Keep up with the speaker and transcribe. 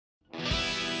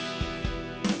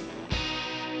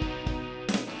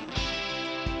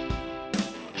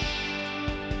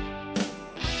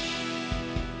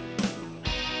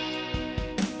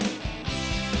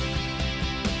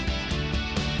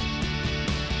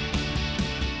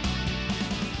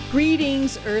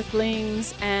Greetings,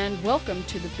 Earthlings, and welcome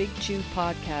to the Big Chew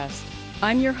Podcast.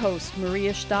 I'm your host,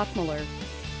 Maria Stottmuller.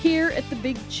 Here at the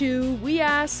Big Chew, we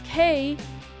ask, hey,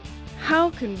 how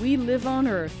can we live on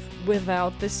Earth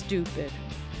without the stupid?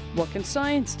 What can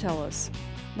science tell us?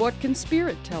 What can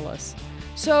spirit tell us?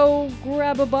 So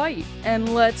grab a bite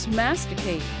and let's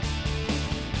masticate.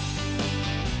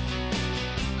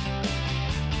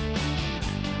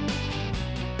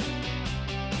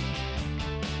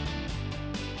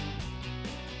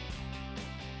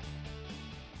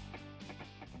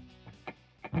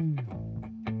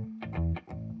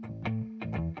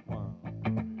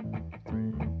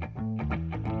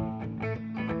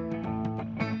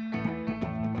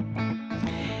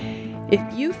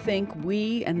 If you think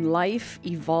we and life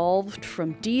evolved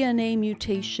from DNA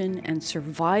mutation and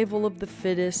survival of the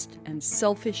fittest and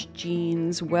selfish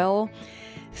genes, well,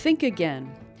 think again.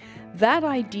 That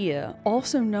idea,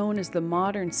 also known as the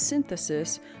modern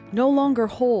synthesis, no longer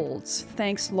holds,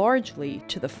 thanks largely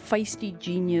to the feisty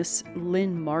genius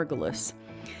Lynn Margulis.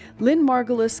 Lynn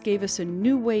Margulis gave us a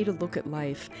new way to look at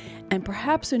life, and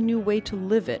perhaps a new way to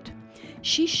live it.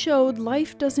 She showed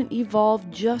life doesn't evolve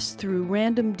just through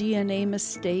random DNA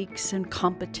mistakes and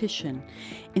competition.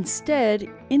 Instead,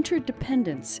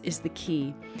 interdependence is the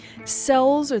key.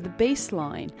 Cells are the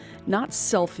baseline, not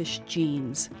selfish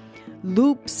genes.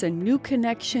 Loops and new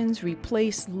connections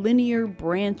replace linear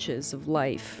branches of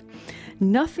life.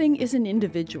 Nothing is an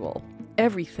individual.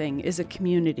 Everything is a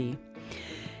community.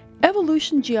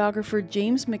 Evolution geographer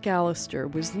James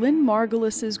McAllister was Lynn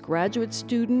Margulis's graduate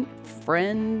student,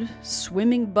 friend,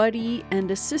 swimming buddy,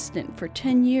 and assistant for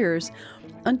 10 years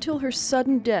until her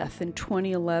sudden death in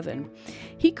 2011.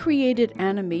 He created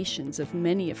animations of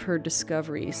many of her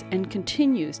discoveries and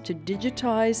continues to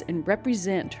digitize and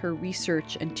represent her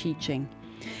research and teaching.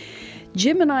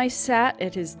 Jim and I sat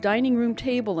at his dining room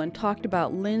table and talked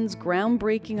about Lynn's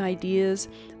groundbreaking ideas,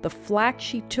 the flack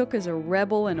she took as a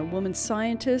rebel and a woman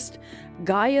scientist,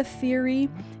 Gaia theory,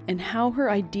 and how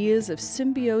her ideas of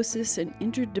symbiosis and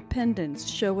interdependence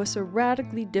show us a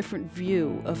radically different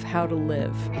view of how to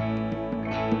live.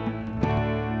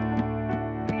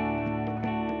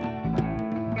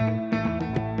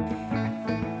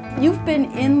 You've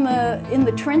been in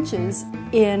the trenches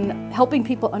in helping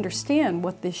people understand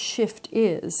what this shift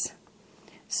is.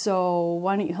 So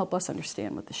why don't you help us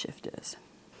understand what the shift is?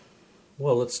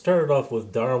 Well, it started off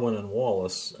with Darwin and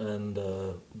Wallace, and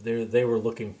they were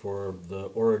looking for the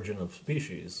origin of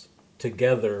species.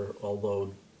 Together,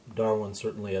 although Darwin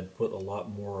certainly had put a lot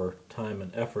more time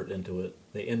and effort into it,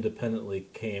 they independently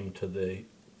came to the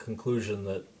conclusion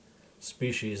that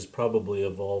species probably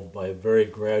evolved by very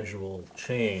gradual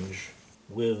change,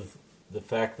 with the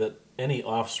fact that any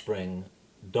offspring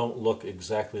don't look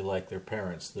exactly like their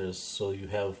parents. So you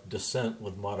have descent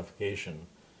with modification.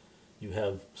 You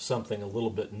have something a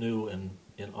little bit new in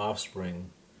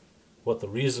offspring. What the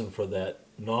reason for that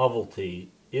novelty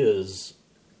is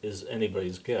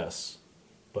anybody's guess.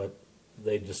 But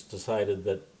they just decided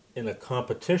that in a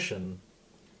competition,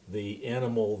 the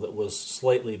animal that was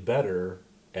slightly better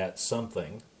at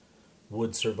something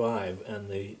would survive, and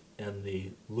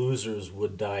the losers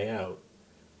would die out,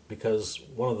 because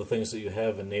one of the things that you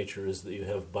have in nature is that you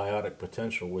have biotic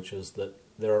potential, which is that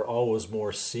there are always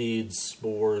more seeds,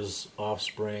 spores,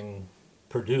 offspring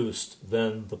produced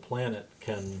than the planet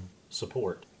can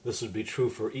support. This would be true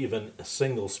for even a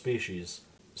single species.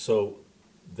 So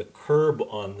the curb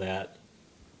on that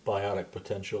biotic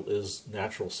potential is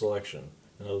natural selection.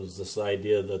 And it was this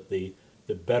idea that the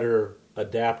better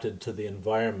adapted to the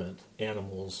environment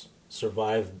animals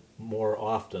survive more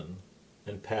often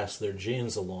and pass their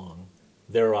genes along.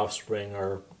 Their offspring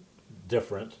are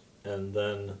different, and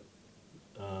then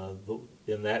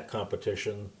in that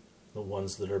competition, the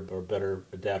ones that are better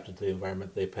adapted to the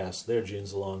environment, they pass their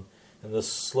genes along. And this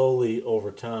slowly,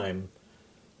 over time,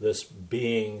 this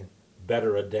being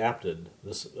better adapted,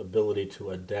 this ability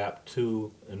to adapt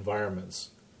to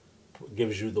environments,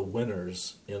 gives you the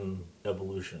winners in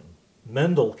evolution.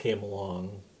 Mendel came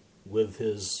along with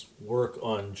his work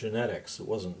on genetics. It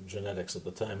wasn't genetics at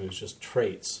the time, it was just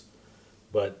traits.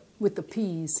 But with the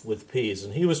peas. With peas.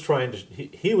 And he was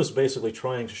basically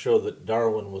trying to show that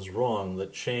Darwin was wrong,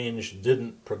 that change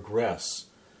didn't progress,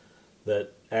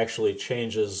 that actually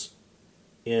changes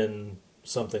in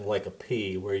something like a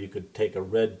pea, where you could take a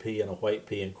red pea and a white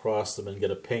pea and cross them and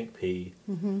get a pink pea,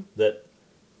 that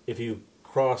if you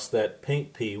cross that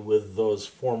pink pea with those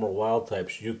former wild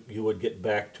types, you would get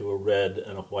back to a red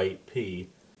and a white pea.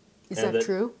 Is that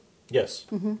true? Yes.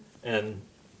 And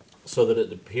so that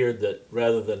it appeared that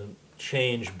rather than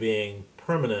change being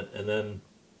permanent and then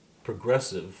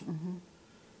progressive,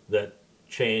 that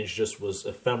change just was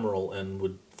ephemeral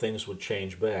and things would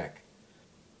change back.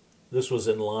 This was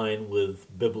in line with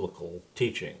biblical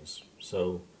teachings.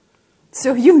 So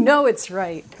you know it's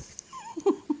right.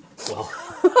 well,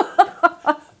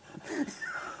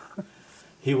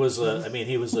 he was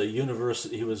a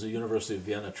University of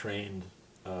Vienna trained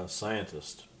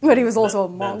scientist. But he was also a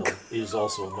monk. Mendel. He was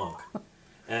also a monk,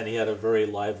 and he had a very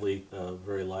lively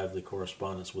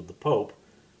correspondence with the Pope,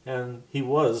 and he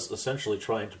was essentially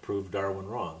trying to prove Darwin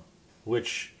wrong,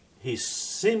 which he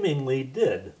seemingly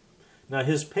did. Now,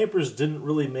 his papers didn't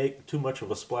really make too much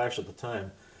of a splash at the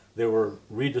time. They were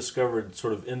rediscovered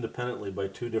sort of independently by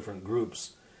two different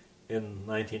groups in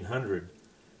 1900.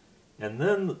 And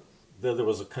then there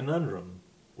was a conundrum,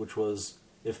 which was,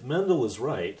 if Mendel is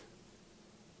right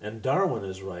and Darwin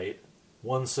is right,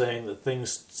 one saying that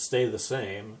things stay the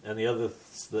same and the other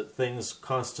that things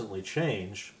constantly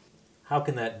change, how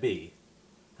can that be?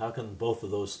 How can both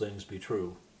of those things be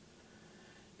true?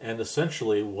 And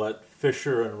essentially what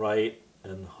Fisher and Wright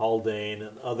and Haldane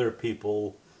and other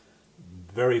people,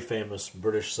 very famous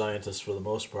British scientists for the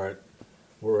most part,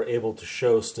 were able to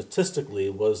show statistically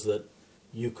was that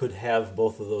you could have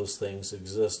both of those things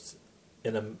exist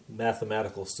in a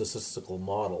mathematical statistical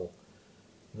model.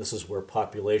 This is where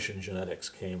population genetics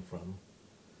came from.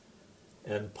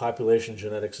 And population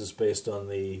genetics is based on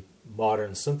the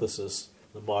modern synthesis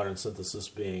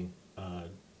being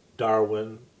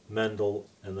Darwin, Mendel,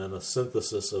 and then a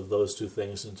synthesis of those two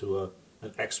things into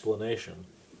an explanation.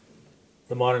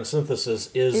 The modern synthesis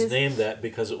is named that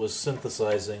because it was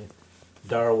synthesizing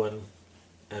Darwin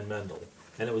and Mendel.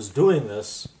 And it was doing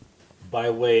this by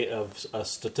way of a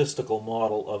statistical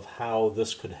model of how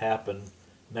this could happen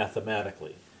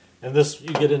mathematically. And this, you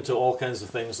get into all kinds of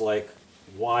things like,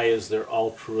 why is there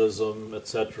altruism,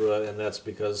 etc., and that's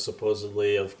because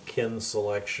supposedly of kin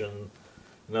selection.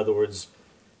 In other words,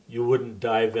 you wouldn't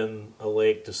dive in a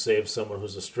lake to save someone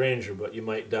who's a stranger, but you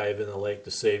might dive in a lake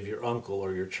to save your uncle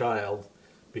or your child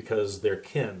because they're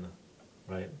kin,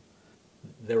 right?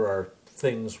 There are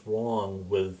things wrong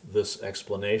with this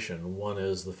explanation. One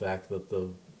is the fact that the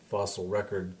fossil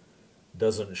record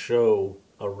doesn't show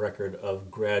a record of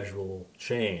gradual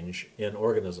change in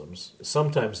organisms.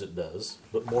 Sometimes it does,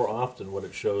 but more often what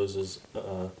it shows is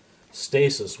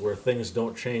stasis, where things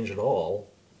don't change at all,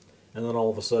 and then all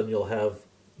of a sudden you'll have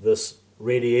this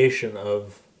radiation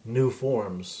of new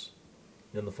forms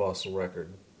in the fossil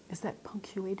record. Is that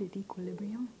punctuated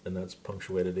equilibrium? And that's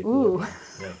punctuated equilibrium.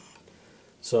 Ooh. Yeah.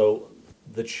 So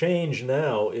the change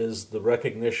now is the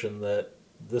recognition that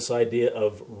this idea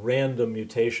of random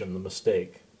mutation, the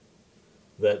mistake,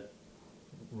 that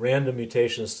random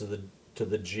mutations to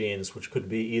the genes, which could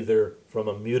be either from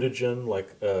a mutagen,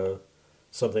 like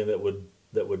something that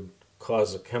would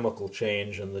cause a chemical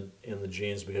change in the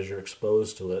genes because you're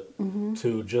exposed to it,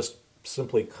 to just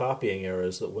simply copying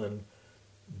errors, that when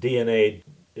DNA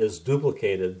is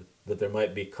duplicated, that there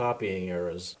might be copying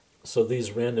errors. So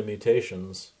these random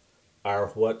mutations are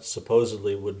what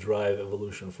supposedly would drive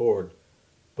evolution forward.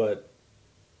 But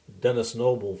Dennis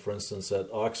Noble, for instance,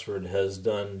 at Oxford, has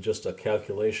done just a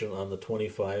calculation on the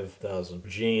 25,000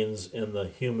 genes in the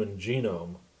human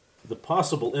genome. The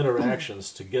possible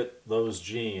interactions to get those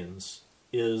genes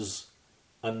is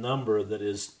a number that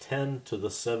is 10 to the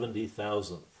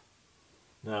 70,000th.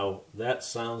 Now, that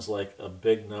sounds like a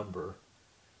big number,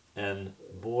 and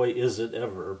boy is it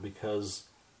ever, because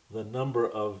the number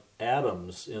of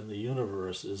atoms in the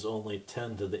universe is only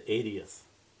 10 to the 80th.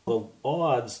 The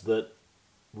odds that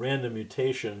random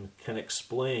mutation can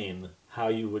explain how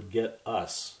you would get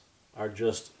us are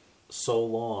just so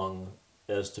long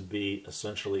as to be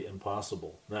essentially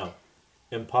impossible. Now,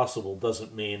 impossible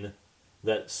doesn't mean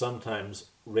that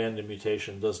sometimes random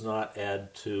mutation does not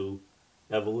add to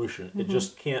evolution. It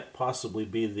just can't possibly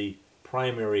be the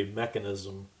primary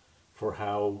mechanism for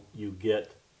how you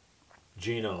get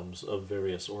genomes of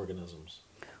various organisms.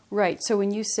 Right. So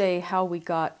when you say how we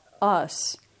got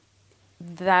us,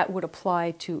 that would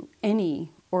apply to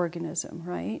any organism,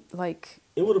 right? Like,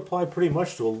 it would apply pretty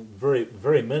much to very,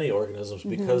 very many organisms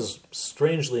because,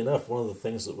 strangely enough, one of the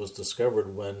things that was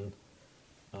discovered when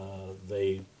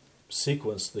they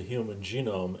sequenced the human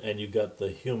genome and you got the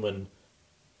human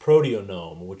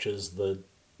proteome, which is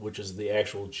the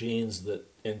actual genes that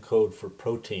encode for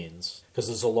proteins, because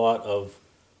there's a lot of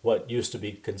what used to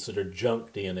be considered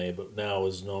junk DNA, but now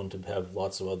is known to have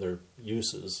lots of other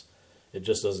uses. It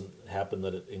just doesn't happen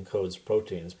that it encodes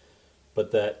proteins.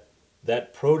 But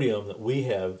that proteome that we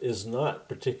have is not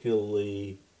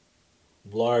particularly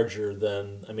larger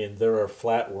than, there are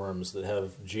flatworms that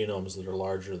have genomes that are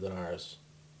larger than ours.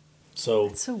 So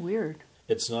it's so weird.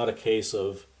 It's not a case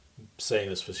of saying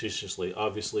this facetiously,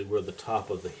 obviously we're the top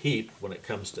of the heap when it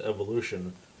comes to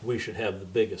evolution. We should have the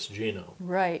biggest genome.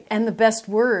 Right, and the best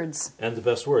words. And the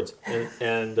best words.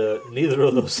 And neither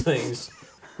of those things,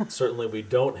 certainly we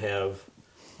don't have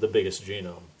the biggest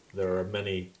genome. There are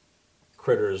many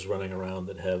critters running around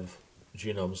that have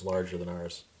genomes larger than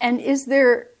ours. And is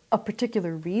there a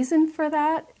particular reason for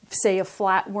that? Say a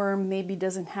flatworm maybe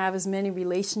doesn't have as many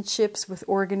relationships with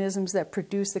organisms that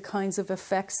produce the kinds of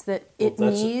effects that it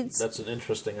needs? That's an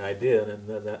interesting idea, and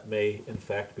that may in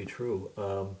fact be true.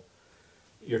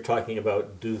 You're talking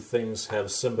about, do things have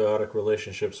symbiotic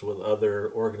relationships with other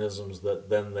organisms that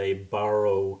then they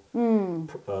borrow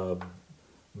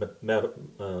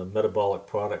metabolic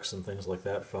products and things like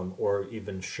that from, or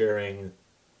even sharing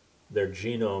their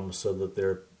genome so that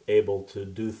they're able to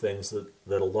do things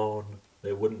that alone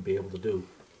they wouldn't be able to do.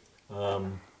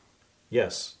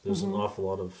 Yes, there's an awful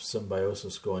lot of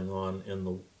symbiosis going on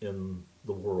in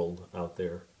the world out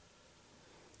there.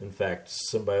 In fact,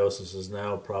 symbiosis is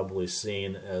now probably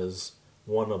seen as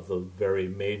one of the very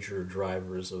major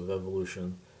drivers of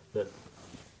evolution. That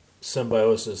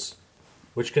symbiosis,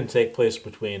 which can take place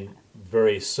between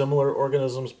very similar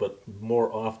organisms, but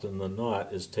more often than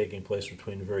not is taking place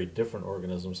between very different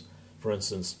organisms. For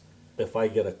instance, if I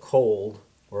get a cold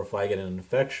or if I get an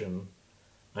infection,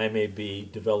 I may be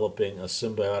developing a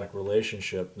symbiotic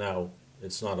relationship. Now,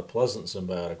 it's not a pleasant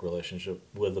symbiotic relationship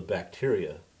with a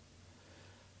bacteria.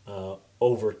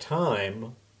 Over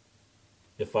time,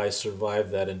 if I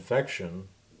survive that infection,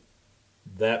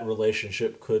 that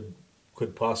relationship could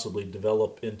possibly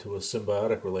develop into a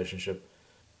symbiotic relationship.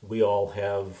 We all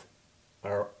have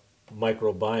our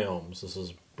microbiomes. This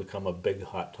has become a big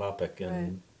hot topic,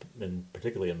 in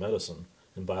particularly in medicine,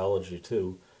 in biology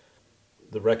too.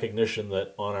 The recognition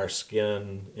that on our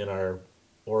skin, in our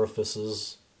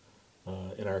orifices,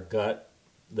 in our gut,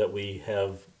 that we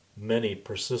have many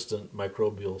persistent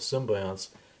microbial symbionts,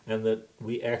 and that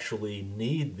we actually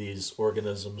need these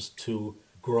organisms to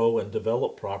grow and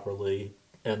develop properly,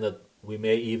 and that we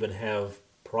may even have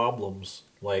problems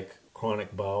like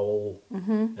chronic bowel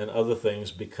and other things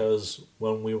because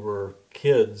when we were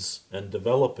kids and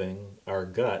developing our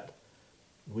gut,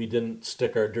 we didn't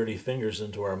stick our dirty fingers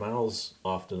into our mouths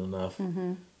often enough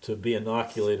to be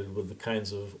inoculated with the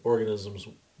kinds of organisms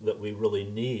that we really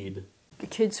need. The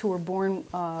kids who are born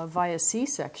via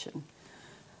C-section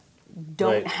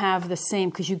don't have the same,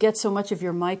 because you get so much of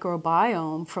your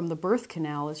microbiome from the birth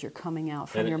canal as you're coming out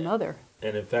from your mother.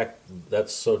 And in fact,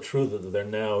 that's so true that they're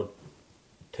now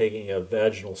taking a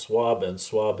vaginal swab and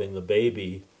swabbing the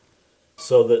baby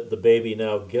so that the baby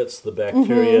now gets the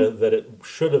bacteria that it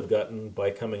should have gotten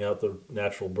by coming out the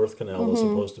natural birth canal as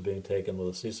opposed to being taken with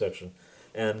a C-section.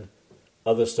 And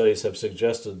other studies have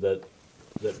suggested that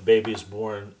babies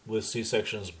born with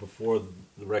C-sections before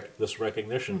this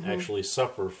recognition actually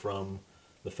suffer from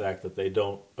the fact that they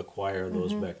don't acquire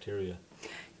those bacteria.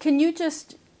 Can you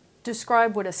just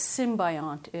describe what a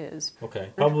symbiont is? Okay.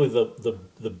 Probably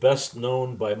the best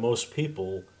known by most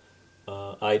people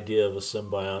idea of a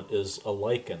symbiont is a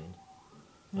lichen.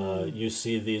 You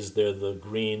see these, they're the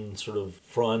green sort of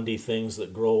frondy things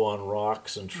that grow on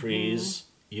rocks and trees.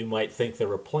 You might think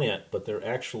they're a plant, but they're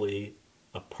actually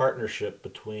a partnership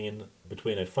between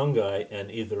a fungi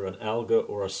and either an alga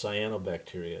or a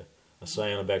cyanobacteria. A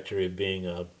cyanobacteria being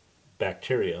a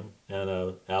bacterium and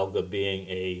an alga being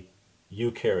a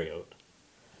eukaryote.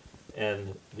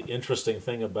 And the interesting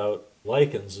thing about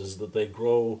lichens is that they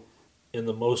grow in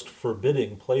the most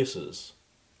forbidding places,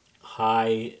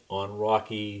 high on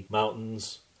rocky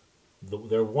mountains.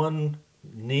 Their one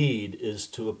need is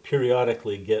to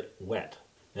periodically get wet.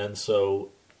 And so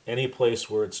any place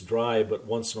where it's dry but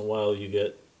once in a while you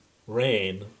get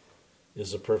rain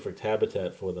is a perfect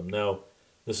habitat for them. Now,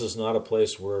 this is not a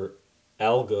place where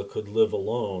alga could live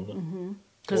alone.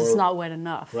 Because it's not wet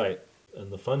enough. Right. And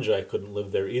the fungi couldn't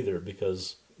live there either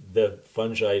because the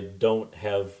fungi don't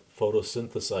have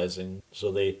photosynthesizing,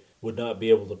 so they would not be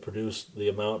able to produce the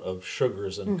amount of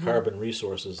sugars and carbon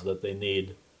resources that they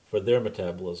need for their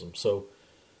metabolism. So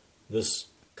this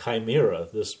chimera,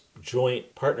 this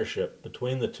joint partnership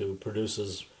between the two,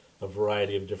 produces a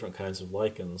variety of different kinds of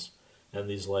lichens. And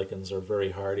these lichens are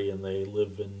very hardy and they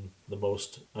live in the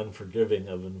most unforgiving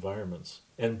of environments.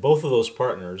 And both of those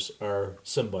partners are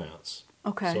symbionts.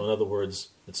 Okay. So in other words,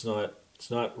 it's not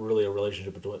really a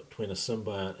relationship between a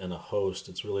symbiont and a host.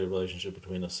 It's really a relationship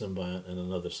between a symbiont and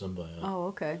another symbiont. Oh,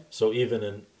 okay. So even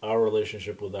in our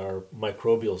relationship with our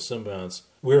microbial symbionts,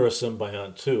 we're a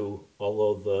symbiont too,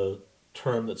 although the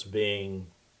term that's being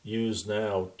used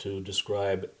now to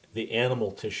describe the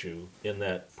animal tissue in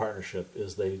that partnership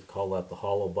is, they call that the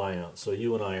holobionts. So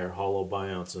you and I are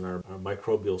holobionts, and our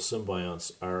microbial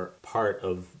symbionts are part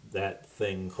of that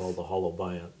thing called the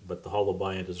holobiont. But the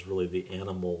holobiont is really the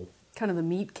animal... Kind of the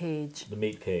meat cage. The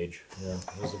meat cage, yeah.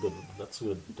 That's a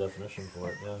good definition for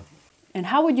it, yeah. And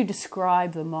how would you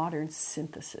describe the modern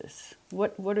synthesis?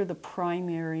 What are the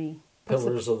primary...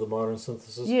 Pillars of the modern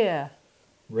synthesis? Yeah.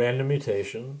 Random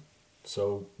mutation.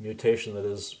 So mutation that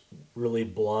is really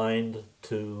blind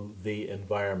to the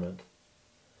environment,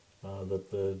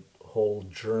 that the whole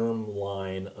germ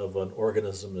line of an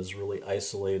organism is really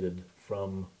isolated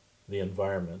from the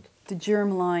environment. The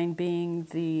germ line being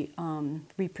the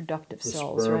reproductive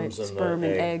cells, right? Sperm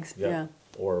and eggs, yeah.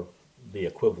 Or the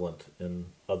equivalent in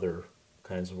other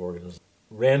kinds of organisms.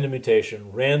 Random mutation,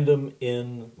 random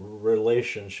in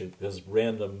relationship, because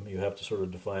random, you have to sort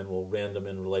of define, well, random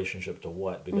in relationship to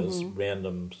what? Because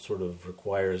random sort of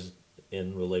requires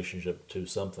in relationship to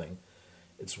something.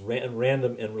 It's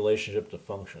random in relationship to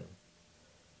function.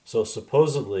 So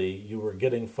supposedly you were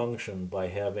getting function by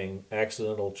having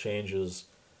accidental changes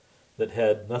that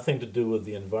had nothing to do with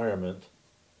the environment,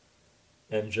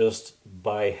 and just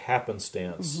by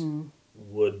happenstance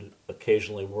would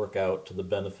occasionally work out to the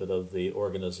benefit of the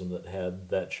organism that had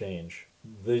that change.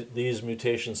 These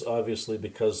mutations, obviously,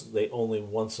 because they only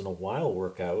once in a while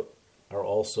work out, are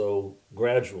also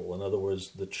gradual. In other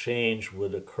words, the change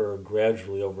would occur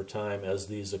gradually over time as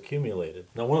these accumulated.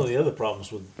 Now, one of the other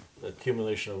problems with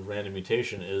accumulation of random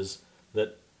mutation is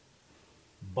that,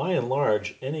 by and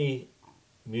large, any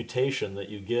mutation that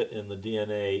you get in the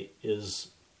DNA is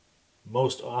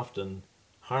most often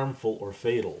harmful or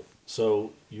fatal.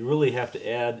 So you really have to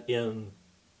add in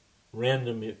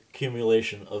random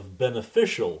accumulation of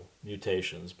beneficial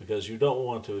mutations, because you don't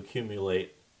want to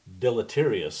accumulate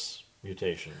deleterious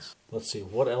mutations. Let's see,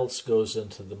 what else goes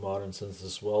into the modern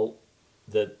synthesis? Well,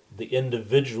 that the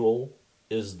individual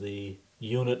is the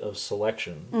unit of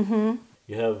selection.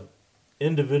 You have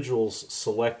individuals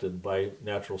selected by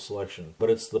natural selection, but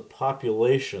it's the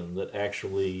population that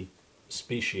actually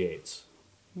speciates.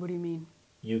 What do you mean?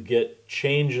 You get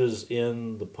changes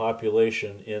in the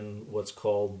population in what's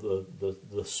called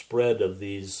the spread of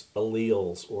these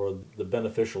alleles, or the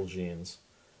beneficial genes.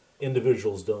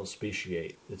 Individuals don't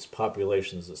speciate. It's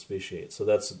populations that speciate. So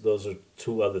those are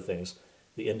two other things.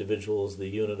 The individual is the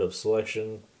unit of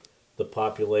selection. The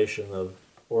population of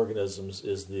organisms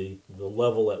is the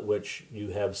level at which you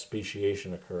have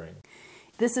speciation occurring.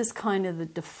 This is kind of the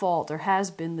default, or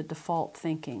has been the default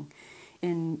thinking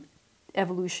in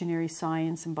evolutionary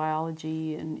science and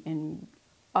biology, and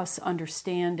us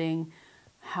understanding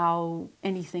how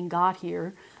anything got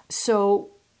here.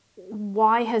 So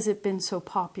why has it been so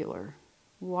popular?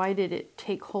 Why did it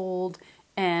take hold,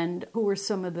 and who were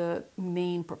some of the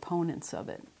main proponents of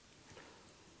it?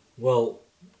 Well,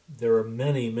 there are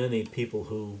many, many people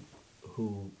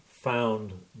who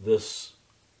found this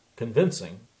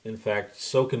convincing. In fact,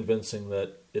 so convincing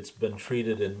that it's been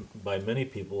treated by many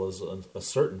people as a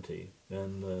certainty.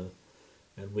 And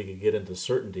we could get into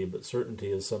certainty, but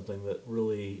certainty is something that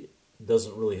really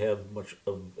doesn't really have much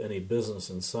of any business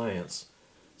in science,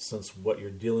 since what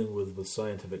you're dealing with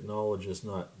scientific knowledge is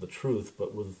not the truth,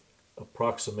 but with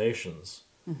approximations.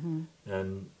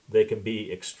 And they can be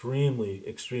extremely,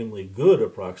 extremely good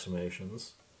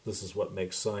approximations. This is what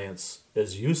makes science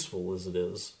as useful as it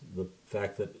is, the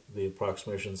fact that the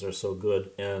approximations are so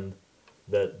good and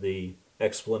that the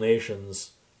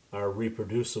explanations are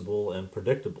reproducible and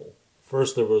predictable.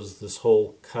 First, there was this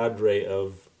whole cadre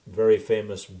of very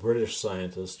famous British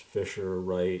scientists, Fisher,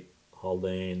 Wright,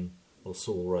 Haldane,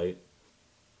 Sewell Wright,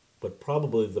 but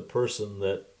probably the person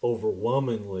that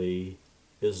overwhelmingly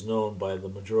is known by the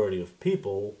majority of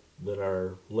people that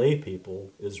are lay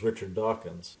people is Richard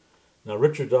Dawkins. Now,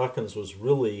 Richard Dawkins was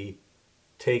really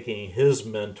taking his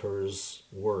mentor's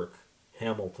work,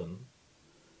 Hamilton,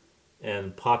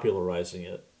 and popularizing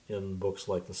it in books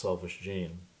like The Selfish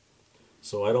Gene.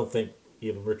 So I don't think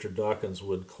even Richard Dawkins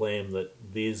would claim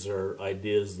that these are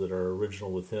ideas that are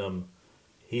original with him.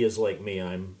 He is like me.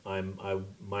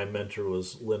 My mentor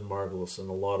was Lynn Margulis, and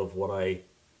a lot of what I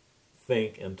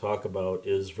think and talk about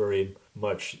is very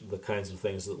much the kinds of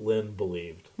things that Lynn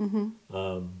believed.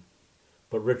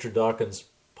 But Richard Dawkins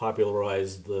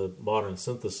popularized the modern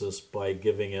synthesis by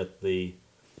giving it the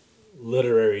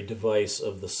literary device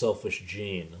of the selfish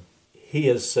gene. He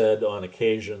has said on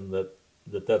occasion that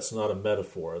that's not a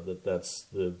metaphor, that that's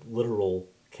the literal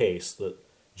case, that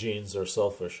genes are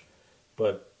selfish.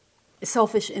 But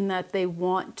selfish in that they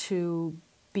want to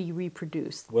be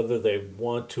reproduced. Whether they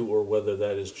want to, or whether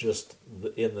that is just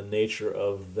in the nature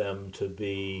of them to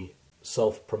be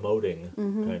self-promoting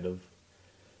kind of.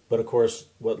 But of course,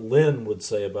 what Lynn would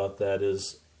say about that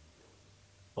is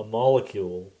a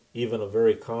molecule, even a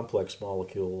very complex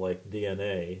molecule like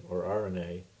DNA or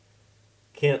RNA,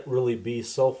 can't really be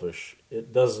selfish.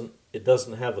 It doesn't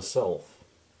have a self.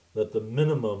 That the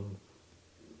minimum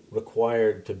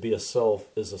required to be a self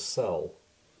is a cell.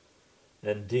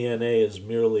 And DNA is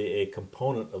merely a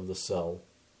component of the cell.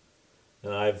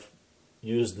 And I've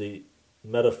used the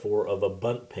metaphor of a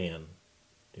bundt pan.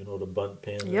 Do you know what a bundt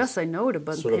pan is? Yes, I know what a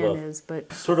bundt pan is,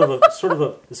 but sort of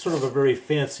a very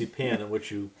fancy pan in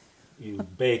which you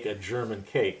bake a German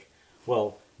cake.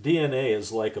 Well, DNA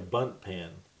is like a bundt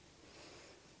pan.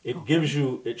 It gives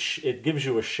you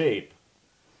a shape,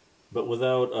 but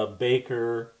without a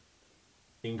baker,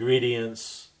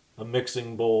 ingredients, a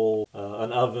mixing bowl,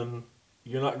 an oven,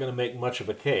 you're not going to make much of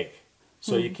a cake.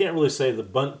 So you can't really say the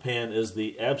bundt pan is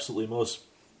the absolutely most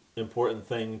important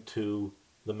thing to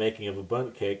the making of a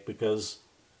bundt cake, because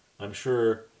I'm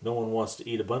sure no one wants to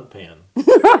eat a bundt pan. They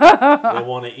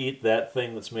want to eat that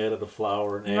thing that's made out of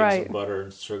flour and eggs and butter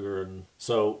and sugar. And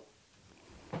so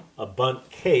a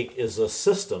bundt cake is a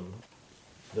system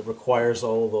that requires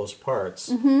all of those parts.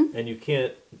 And you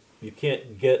can't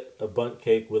get a bundt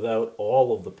cake without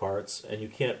all of the parts, and you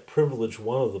can't privilege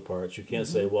one of the parts. You can't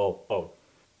say,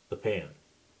 the pan.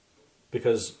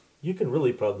 Because you can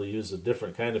really probably use a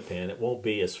different kind of pan. It won't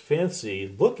be as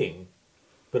fancy looking,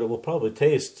 but it will probably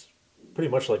taste pretty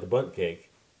much like a bundt cake.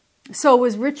 So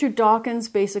was Richard Dawkins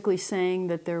basically saying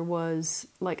that there was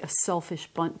like a selfish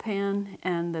bundt pan,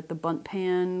 and that the bundt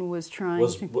pan was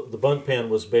The bundt pan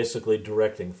was basically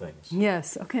directing things.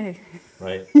 Yes, okay.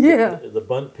 Right? Yeah. The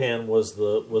bundt pan was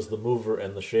the mover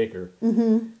and the shaker.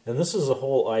 And this is a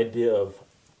whole idea of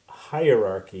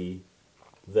hierarchy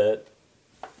that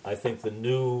I think the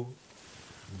new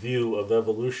view of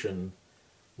evolution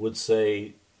would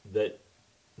say that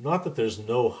not that there's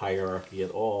no hierarchy at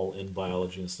all in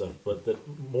biology and stuff, but that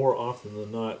more often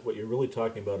than not, what you're really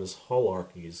talking about is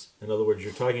holarchies. In other words,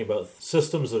 you're talking about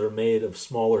systems that are made of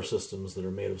smaller systems that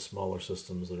are made of smaller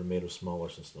systems that are made of smaller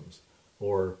systems.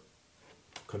 Or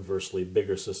conversely,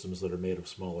 bigger systems that are made of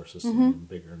smaller systems and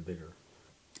bigger.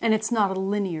 And it's not a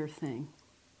linear thing.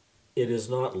 It is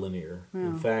not linear. Yeah.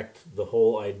 In fact, the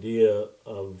whole idea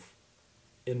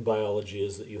in biology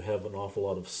is that you have an awful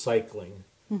lot of cycling,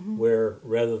 where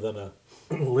rather than a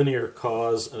linear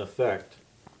cause and effect,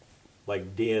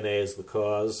 like DNA is the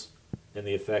cause and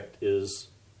the effect is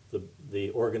the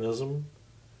organism,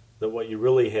 that what you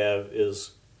really have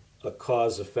is a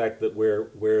cause effect that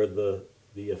where the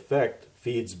effect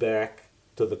feeds back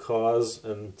to the cause,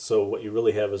 and so what you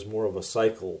really have is more of a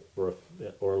cycle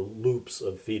or loops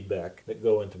of feedback that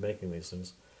go into making these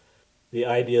things. The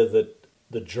idea that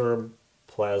the germ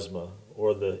plasma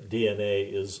or the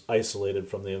DNA is isolated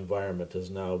from the environment has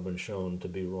now been shown to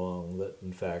be wrong, that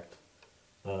in fact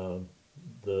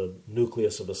the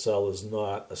nucleus of a cell is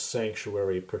not a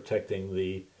sanctuary protecting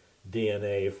the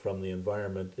DNA from the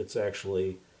environment. It's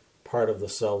actually part of the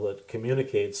cell that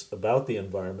communicates about the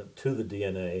environment to the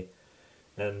DNA,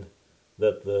 and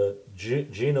that the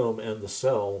genome and the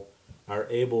cell are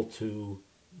able to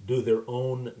do their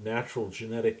own natural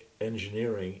genetic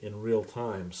engineering in real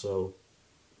time. So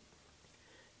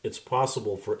it's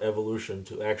possible for evolution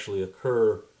to actually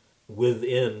occur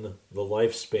within the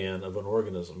lifespan of an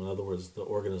organism. In other words, the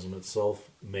organism itself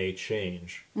may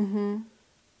change.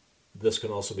 This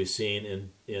can also be seen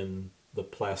in the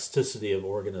plasticity of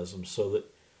organisms, so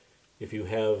that if you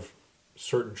have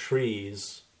certain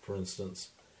trees, for instance,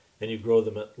 and you grow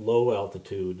them at low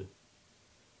altitude,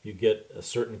 you get a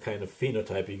certain kind of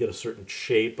phenotype. You get a certain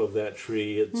shape of that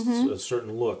tree. It's a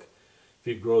certain look. If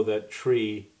you grow that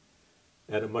tree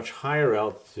at a much higher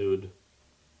altitude,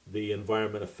 the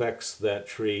environment affects that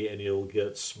tree, and you'll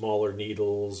get smaller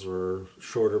needles or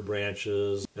shorter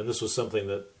branches. And this was something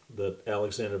that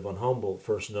Alexander von Humboldt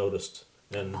first noticed.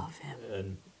 And, I love him.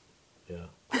 And yeah,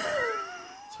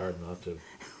 it's hard not to.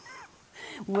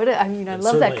 I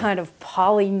love that kind of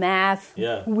polymath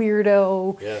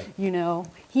weirdo. Yeah. You know,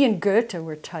 he and Goethe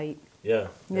were tight. Yeah.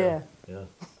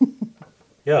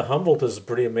 Yeah, Humboldt is a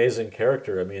pretty amazing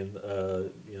character. I mean,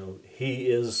 he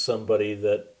is somebody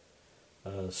that,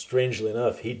 strangely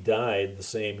enough, he died the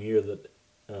same year that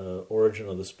Origin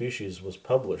of the Species was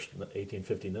published, in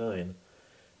 1859.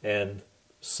 And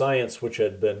science, which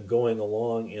had been going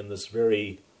along in this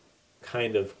very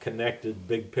kind of connected,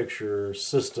 big picture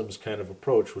systems kind of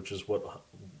approach, which is what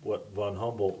von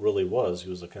Humboldt really was. He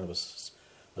was a kind of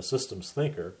a systems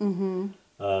thinker.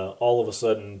 All of a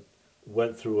sudden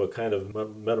went through a kind of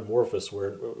metamorphosis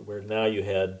where now you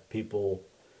had people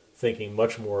thinking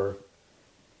much more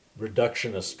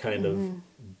reductionist kind of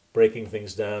breaking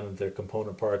things down into their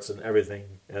component parts and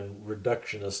everything, and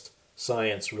reductionist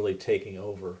science really taking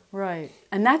over. Right.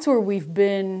 And that's where we've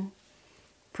been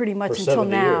pretty much For until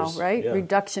 70 now, years, right? yeah.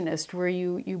 Reductionist, where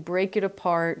you break it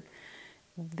apart.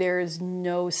 There's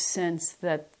no sense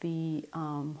that the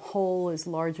whole is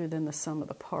larger than the sum of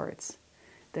the parts.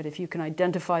 That if you can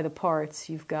identify the parts,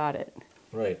 you've got it.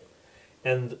 Right.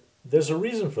 And there's a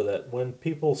reason for that. When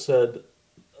people said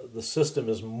the system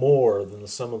is more than the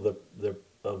sum of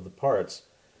the parts,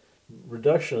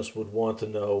 reductionists would want to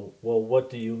know, well, what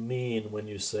do you mean when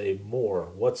you say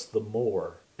more? What's the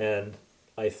more? And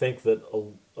I think that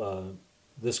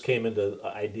this came into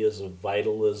ideas of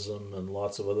vitalism and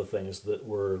lots of other things that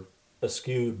were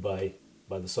eschewed by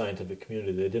the scientific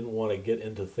community. They didn't want to get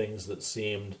into things that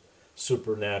seemed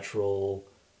supernatural,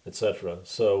 etc.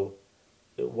 So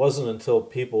it wasn't until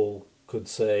people could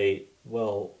say,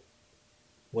 well,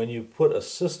 when you put a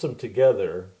system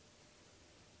together,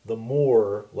 the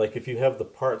more, like if you have the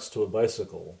parts to a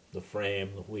bicycle, the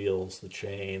frame, the wheels, the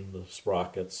chain, the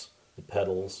sprockets, the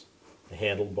pedals, the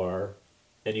handlebar,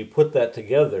 and you put that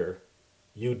together,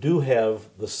 you do have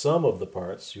the sum of the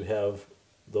parts. You have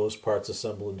those parts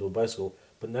assembled into a bicycle,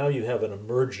 but now you have an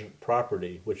emergent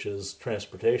property, which is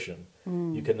transportation.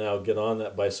 You can now get on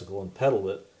that bicycle and pedal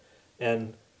it,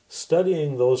 and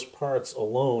studying those parts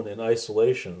alone in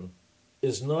isolation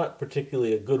is not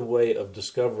particularly a good way of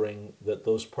discovering that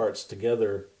those parts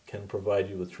together can provide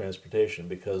you with transportation,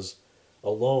 because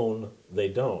alone they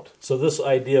don't. So this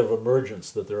idea of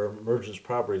emergence, that there are emergence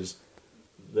properties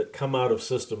that come out of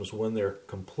systems when they're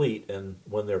complete and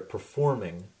when they're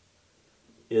performing,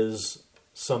 is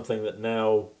something that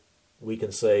now we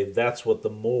can say that's what the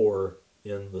more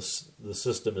in the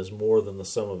system is, more than the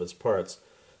sum of its parts.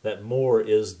 That more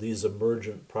is these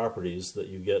emergent properties that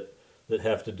you get that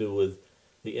have to do with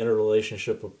the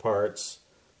interrelationship of parts,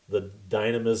 the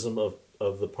dynamism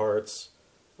of the parts,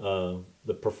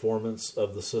 the performance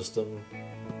of the system,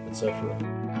 etc.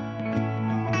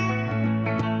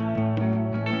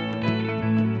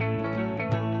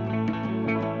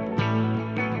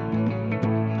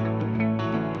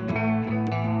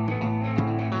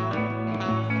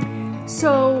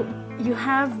 So you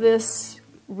have this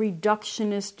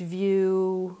reductionist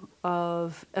view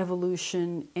of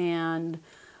evolution, and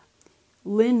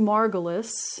Lynn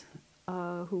Margulis,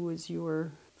 who was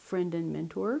your friend and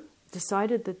mentor,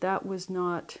 decided that that was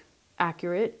not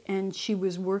accurate, and she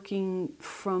was working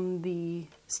from the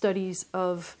studies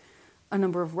of a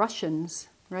number of Russians,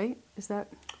 right? Is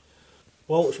that?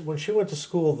 Well, when she went to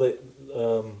school,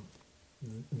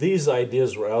 these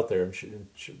ideas were out there, and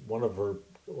one of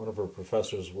her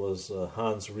professors was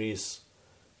Hans Ries,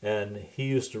 and he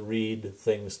used to read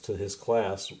things to his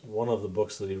class. One of the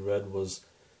books that he read was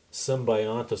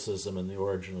Symbionticism and the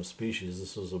Origin of Species.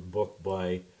 This was a book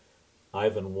by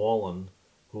Ivan Wallin,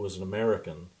 who was an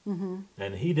American,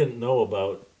 and he didn't know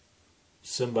about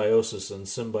symbiosis and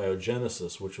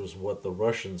symbiogenesis, which was what the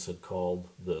Russians had called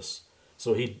this.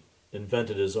 So he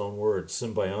invented his own word,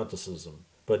 symbionticism.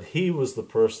 But he was the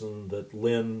person that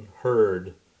Lynn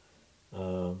heard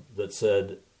that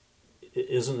said,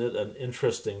 isn't it an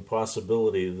interesting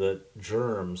possibility that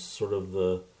germs, sort of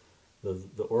the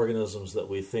organisms that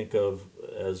we think of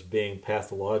as being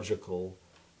pathological,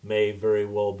 may very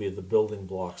well be the building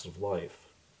blocks of life?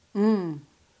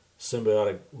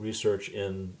 Symbiotic research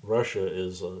in Russia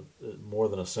is more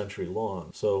than a century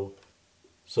long. So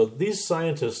these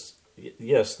scientists,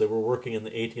 yes, they were working in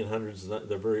the 1800s,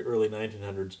 the very early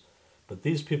 1900s, but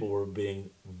these people were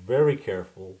being very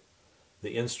careful.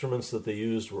 The instruments that they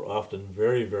used were often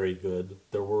very, very good.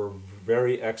 There were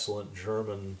very excellent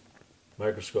German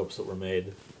microscopes that were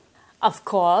made. Of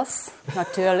course,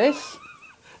 natürlich.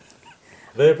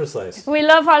 Very precise. We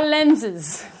love our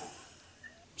lenses.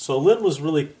 So Lynn was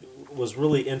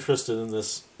really interested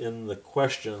in the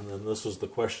question, and this was the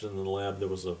question in the lab. There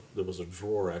was a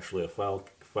drawer, actually, a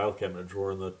file cabinet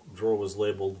drawer, and the drawer was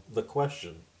labeled "The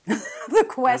Question." The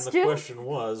question? And the question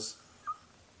was,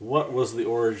 what was the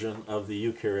origin of the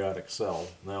eukaryotic cell?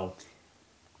 Now,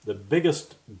 the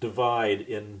biggest divide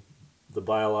in the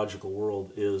biological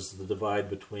world is the divide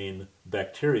between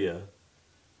bacteria,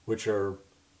 which are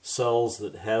cells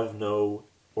that have no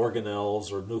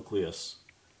organelles or nucleus,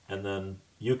 and then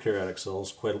eukaryotic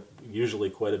cells,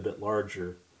 usually quite a bit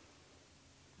larger,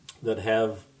 that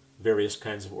have various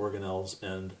kinds of organelles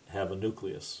and have a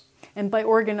nucleus. And by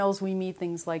organelles, we mean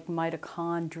things like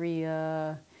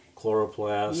mitochondria,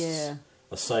 chloroplasts,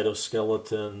 a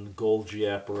cytoskeleton, Golgi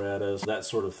apparatus, that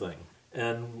sort of thing.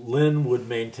 And Lynn would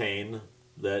maintain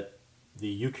that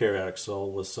the eukaryotic cell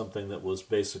was something that was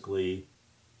basically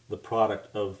the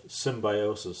product of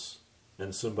symbiosis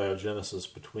and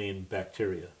symbiogenesis between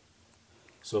bacteria.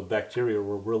 So bacteria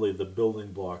were really the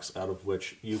building blocks out of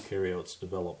which eukaryotes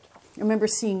developed. I remember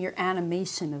seeing your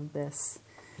animation of this,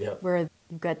 Yep. where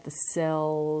you've got the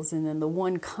cells, and then the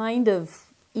one kind of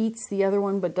eats the other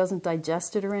one but doesn't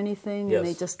digest it or anything, Yes. and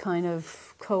they just kind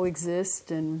of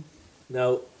coexist. And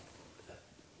Now,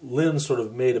 Lynn sort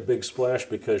of made a big splash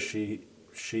because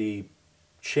she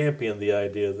championed the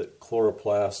idea that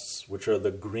chloroplasts, which are the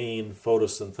green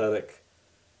photosynthetic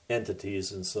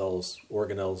entities in cells,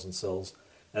 organelles in cells,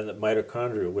 and that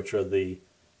mitochondria, which are the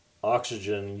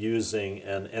oxygen-using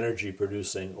and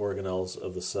energy-producing organelles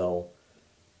of the cell,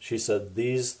 she said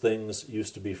these things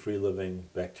used to be free-living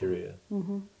bacteria.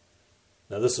 mm-hmm.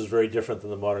 Now, this is very different than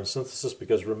the modern synthesis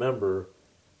because, remember,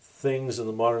 things in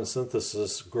the modern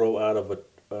synthesis grow out of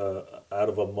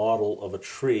a model of a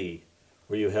tree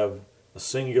where you have a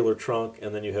singular trunk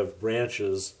and then you have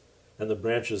branches, and the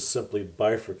branches simply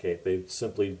bifurcate. They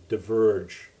simply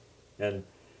diverge, and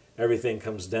everything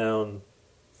comes down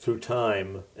through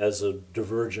time as a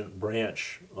divergent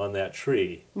branch on that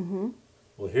tree. Mm-hmm.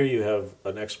 Well, here you have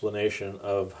an explanation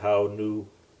of how new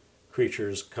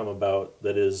creatures come about,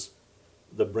 that is,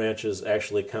 the branches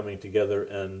actually coming together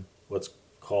and what's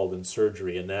called in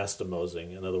surgery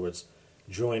anastomosing, in other words,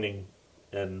 joining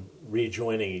and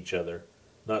rejoining each other,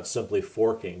 not simply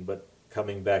forking, but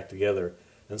coming back together.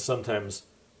 And sometimes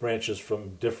branches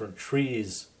from different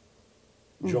trees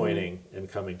joining mm-hmm. and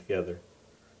coming together.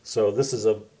 So this is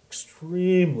an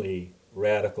extremely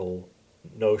radical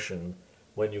notion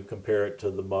when you compare it to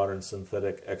the modern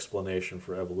synthetic explanation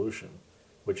for evolution,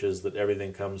 which is that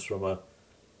everything comes from a,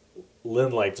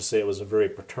 Lynn liked to say it was a very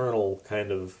paternal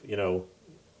kind of,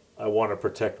 I want to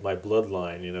protect my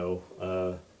bloodline,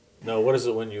 no, what is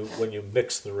it when you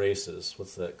mix the races?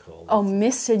 What's that called? Oh,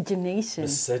 miscegenation.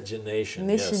 Miscegenation,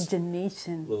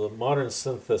 Miscegenation. Yes. Well, the modern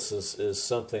synthesis is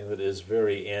something that is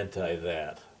very anti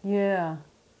that. Yeah.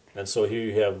 And so here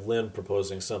you have Lynn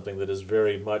proposing something that is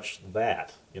very much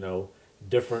that,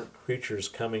 different creatures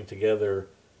coming together,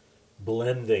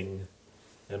 blending,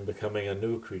 and becoming a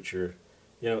new creature.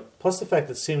 Plus the fact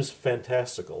that it seems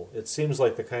fantastical. It seems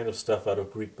like the kind of stuff out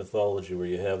of Greek mythology where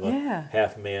you have a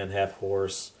half man, half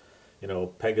horse,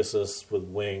 Pegasus with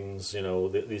wings,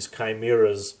 these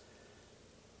chimeras.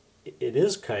 It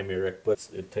is chimeric, but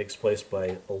it takes place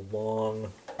by a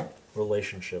long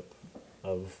relationship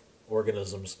of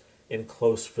organisms in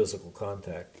close physical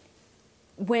contact.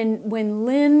 When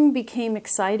Lynn became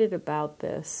excited about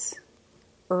this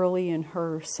early in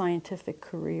her scientific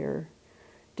career,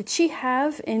 did she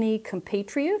have any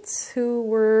compatriots who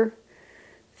were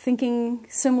thinking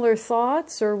similar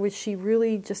thoughts, or was she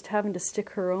really just having to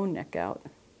stick her own neck out?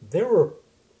 There were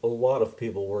a lot of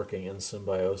people working in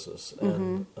symbiosis,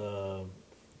 and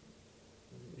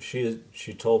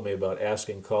she told me about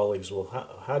asking colleagues,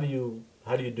 well, how do you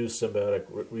do symbiotic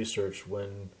research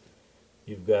when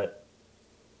you've got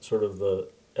sort of the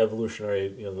evolutionary,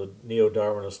 the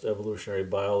neo-Darwinist evolutionary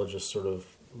biologists sort of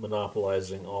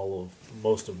monopolizing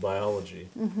most of biology.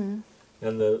 Mm-hmm.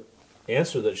 And the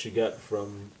answer that she got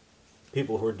from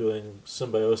people who were doing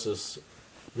symbiosis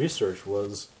research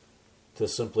was to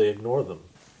simply ignore them.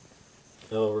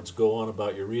 In other words, go on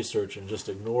about your research and just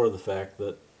ignore the fact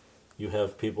that you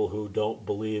have people who don't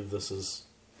believe this is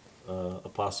a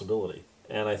possibility.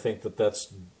 And I think that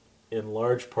that's in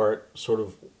large part sort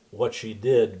of what she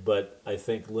did, but I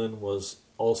think Lynn was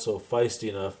also feisty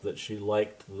enough that she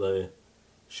liked the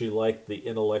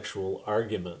intellectual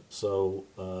argument,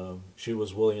 so she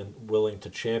was willing to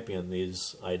champion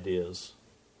these ideas.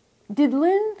 Did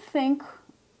Lynn think,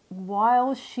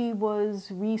 while she was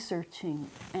researching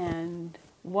and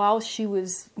while she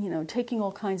was, taking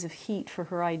all kinds of heat for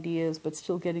her ideas but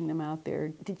still getting them out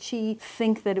there, did she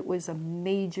think that it was a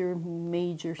major,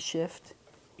 major shift?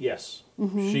 Yes,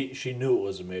 mm-hmm. She knew it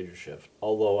was a major shift.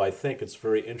 Although I think it's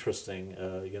very interesting,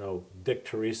 Dick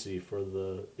Teresi, for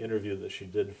the interview that she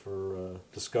did for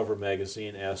Discover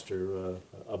magazine, asked her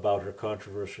about her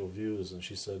controversial views, and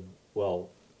she said, well,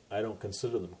 I don't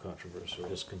consider them controversial, I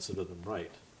just consider them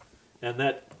right. And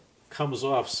that comes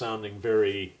off sounding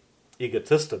very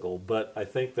egotistical, but I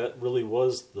think that really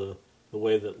was the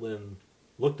way that Lynn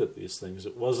looked at these things.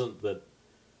 It wasn't that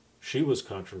she was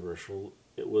controversial.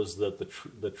 It was that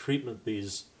the treatment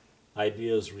these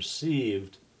ideas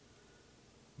received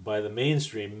by the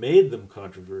mainstream made them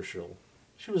controversial.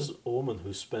 She was a woman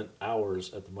who spent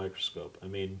hours at the microscope. I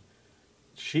mean,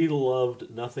 she loved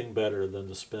nothing better than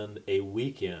to spend a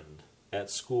weekend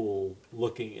at school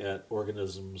looking at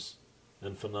organisms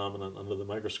and phenomena under the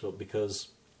microscope, because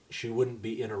she wouldn't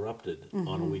be interrupted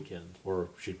on a weekend, or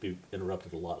she'd be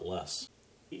interrupted a lot less.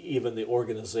 Even the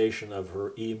organization of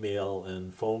her email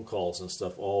and phone calls and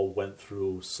stuff all went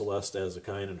through Celeste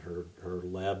Azakainen, her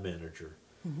lab manager,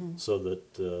 so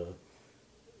that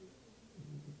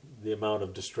the amount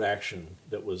of distraction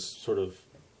that was sort of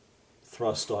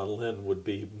thrust on Lynn would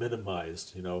be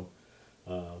minimized.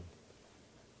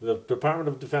 The Department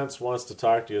of Defense wants to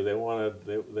talk to you.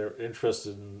 They're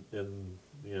interested in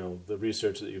the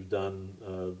research that you've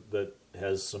done that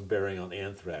has some bearing on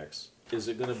anthrax. Is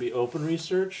it going to be open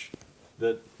research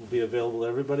that will be available to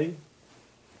everybody?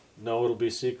 No, it'll be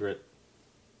secret.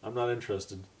 I'm not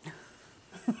interested.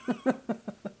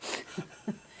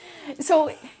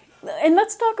 So, and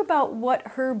let's talk about what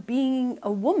her being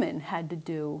a woman had to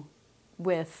do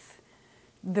with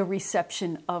the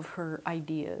reception of her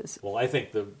ideas. Well, I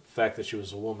think the fact that she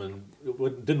was a woman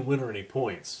didn't win her any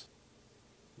points.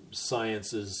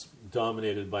 Science is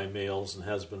dominated by males and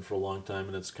has been for a long time,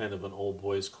 and it's kind of an old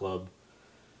boys club.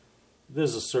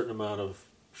 There's a certain amount of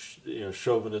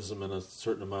chauvinism and a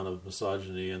certain amount of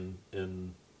misogyny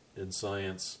in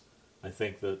science. I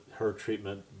think that her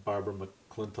treatment, Barbara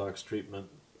McClintock's treatment,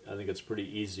 I think it's pretty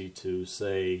easy to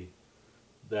say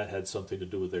that had something to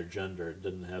do with their gender. It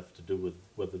didn't have to do with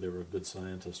whether they were a good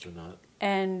scientist or not.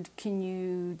 And can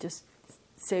you just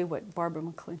say what Barbara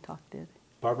McClintock did?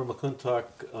 Barbara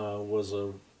McClintock was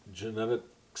a genetic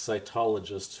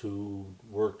cytologist who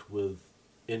worked with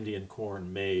Indian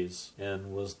corn maize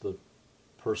and was the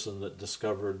person that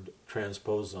discovered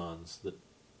transposons,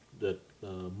 that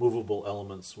movable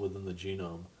elements within the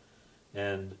genome.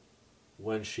 And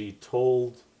when she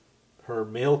told her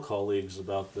male colleagues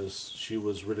about this, she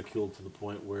was ridiculed to the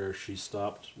point where she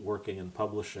stopped working and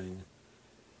publishing,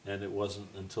 and it wasn't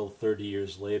until 30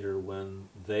 years later when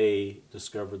they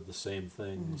discovered the same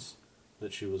things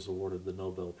that she was awarded the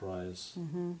Nobel Prize.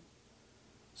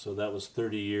 So that was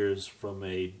 30 years from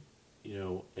a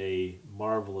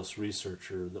marvelous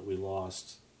researcher that we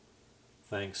lost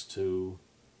thanks to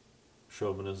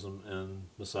chauvinism and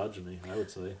misogyny, I would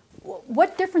say.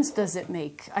 What difference does it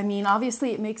make? I mean,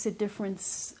 obviously it makes a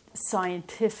difference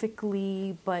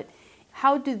scientifically, but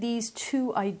how do these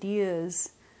two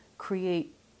ideas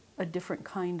create a different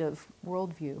kind of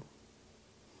worldview?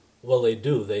 Well, they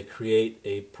do. They create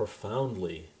a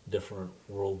profoundly different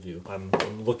worldview. I'm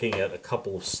looking at a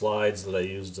couple of slides that I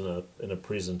used in a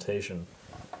presentation.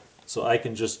 So I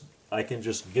can just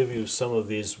give you some of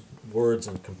these words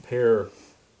and compare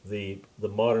the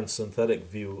modern synthetic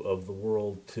view of the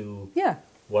world to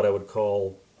what I would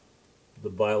call the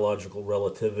biological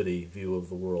relativity view of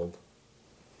the world.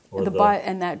 Or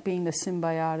and that being the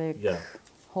symbiotic,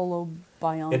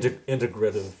 holobiont.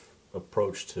 Integrative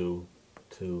approach to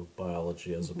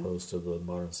biology as opposed to the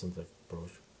modern synthetic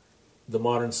approach. The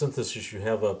modern synthesis, you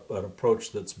have an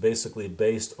approach that's basically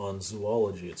based on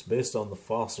zoology. It's based on the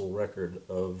fossil record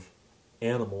of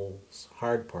animals'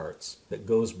 hard parts that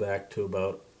goes back to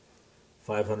about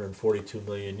 542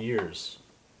 million years.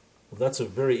 Well, that's a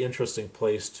very interesting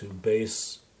place to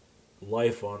base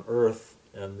life on Earth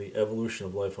and the evolution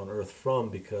of life on Earth from,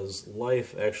 because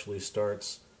life actually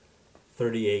starts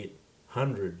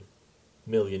 3,800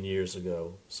 million years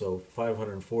ago. So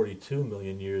 542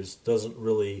 million years doesn't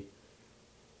really,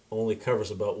 only covers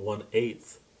about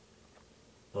 1/8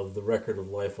 of the record of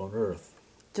life on Earth.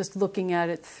 Just looking at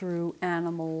it through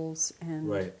animals and...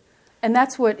 Right. And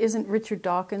that's what, isn't Richard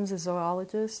Dawkins a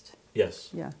zoologist? Yes.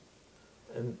 Yeah.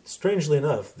 And strangely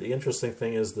enough, the interesting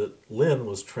thing is that Lynn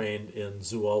was trained in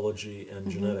zoology and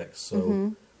genetics,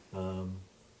 so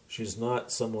she's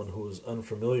not someone who was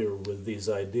unfamiliar with these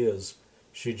ideas.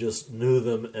 She just knew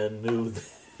them and knew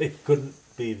they couldn't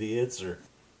be the answer.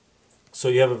 So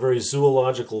you have a very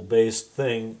zoological-based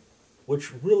thing,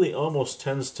 which really almost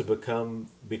tends to become,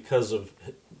 because of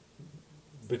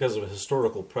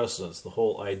historical precedence, the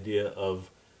whole idea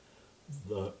of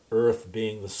the Earth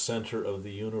being the center of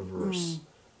the universe,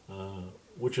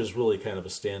 which is really kind of a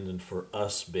stand-in for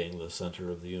us being the center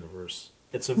of the universe.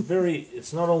 It's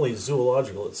it's not only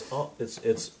zoological,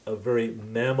 it's a very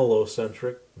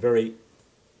mammalocentric, very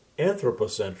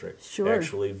anthropocentric,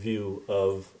 actually, view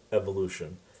of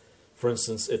evolution. For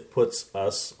instance, it puts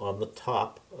us on the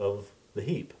top of the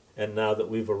heap. And now that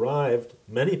we've arrived,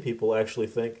 many people actually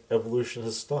think evolution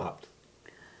has stopped.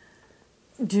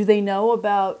 Do they know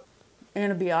about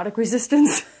antibiotic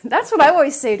resistance? That's what I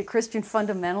always say to Christian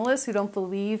fundamentalists who don't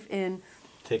believe in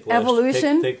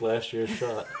evolution. Take last year's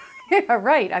shot. Yeah,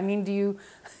 right. I mean, do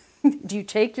you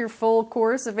take your full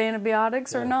course of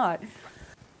antibiotics or not?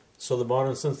 So the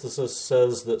modern synthesis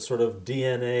says that sort of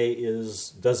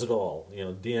DNA does it all.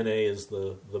 DNA is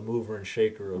the mover and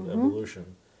shaker of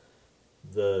evolution.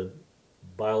 The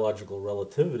biological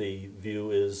relativity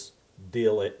view is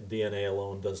DNA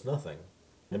alone does nothing.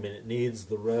 I mean, it needs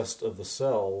the rest of the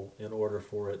cell in order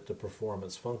for it to perform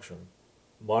its function.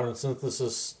 Modern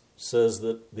synthesis says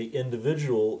that the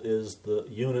individual is the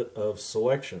unit of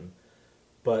selection,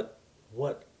 but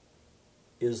what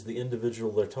is the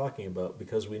individual they're talking about?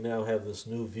 Because we now have this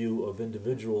new view of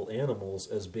individual animals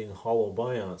as being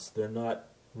holobionts. They're not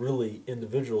really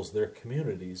individuals, they're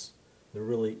communities. They're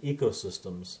really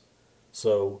ecosystems.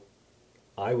 So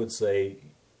I would say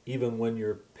even when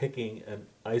you're picking an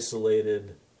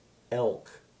isolated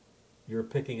elk, you're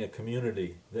picking a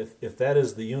community. If that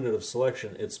is the unit of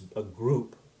selection, it's a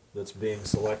group that's being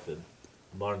selected.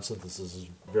 Modern synthesis is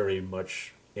very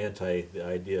much anti the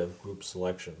idea of group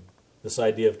selection. This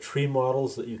idea of tree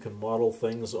models, that you can model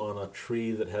things on a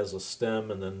tree that has a stem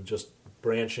and then just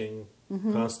branching,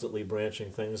 constantly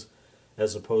branching things,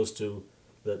 as opposed to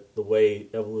that the way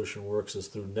evolution works is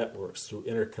through networks, through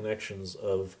interconnections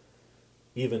of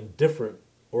even different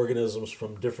organisms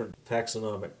from different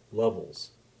taxonomic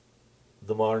levels.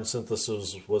 The modern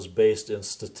synthesis was based in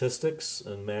statistics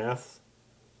and math.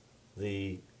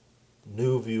 The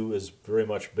new view is very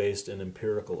much based in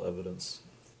empirical evidence,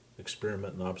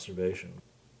 experiment and observation.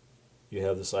 You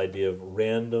have this idea of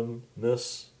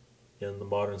randomness in the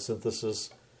modern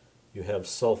synthesis. You have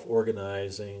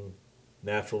self-organizing,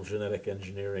 natural genetic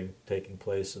engineering taking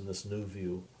place in this new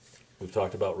view. We've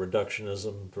talked about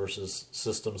reductionism versus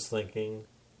systems thinking,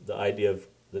 the idea of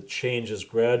that change is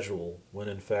gradual, when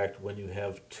in fact when you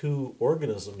have two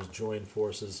organisms join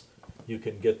forces, you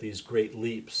can get these great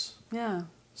leaps. Yeah.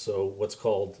 So what's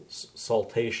called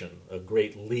saltation, a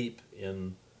great leap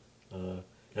in,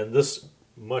 and this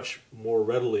much more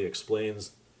readily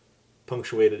explains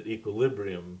punctuated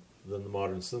equilibrium than the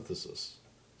modern synthesis.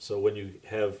 So when you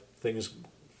have things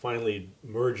finally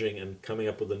merging and coming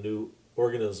up with a new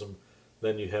organism,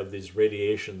 then you have these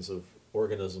radiations of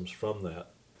organisms from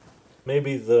that.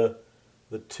 Maybe the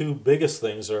two biggest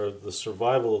things are the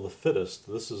survival of the fittest.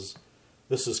 This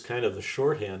is kind of the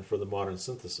shorthand for the modern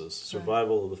synthesis,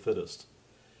 survival of the fittest.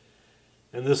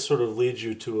 And this sort of leads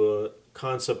you to a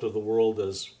concept of the world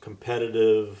as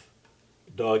competitive,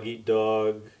 dog eat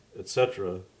dog,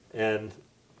 etc. And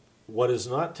what is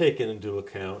not taken into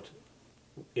account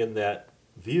in that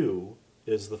view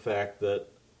is the fact that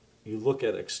you look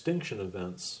at extinction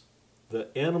events, the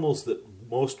animals that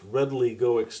most readily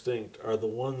go extinct are the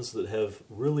ones that have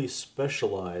really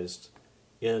specialized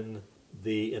in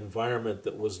the environment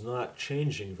that was not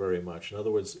changing very much. In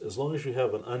other words, as long as you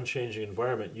have an unchanging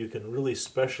environment, you can really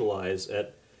specialize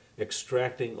at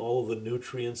extracting all of the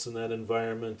nutrients in that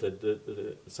environment,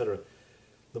 etc.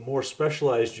 The more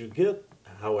specialized you get,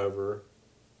 however,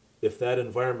 if that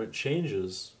environment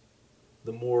changes,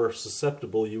 the more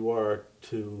susceptible you are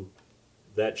to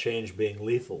that change being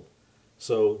lethal.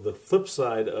 So the flip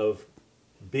side of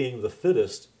being the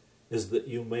fittest is that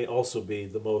you may also be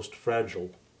the most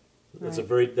fragile. That's a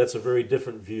very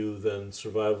different view than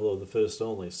survival of the fittest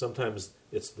only. Sometimes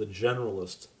it's the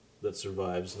generalist that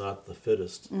survives, not the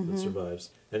fittest that survives.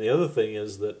 And the other thing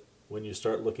is that when you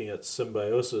start looking at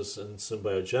symbiosis and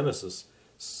symbiogenesis,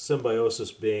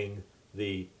 symbiosis being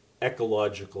the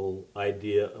ecological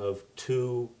idea of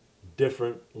two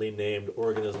differently named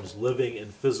organisms living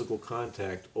in physical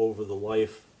contact over the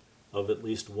life of at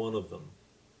least one of them.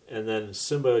 And then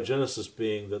symbiogenesis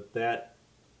being that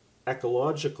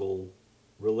ecological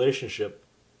relationship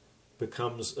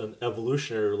becomes an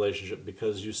evolutionary relationship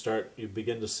because you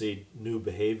begin to see new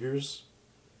behaviors,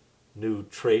 new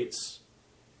traits,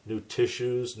 new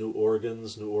tissues, new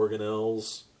organs, new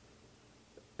organelles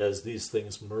as these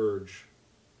things merge.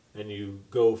 And you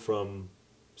go from,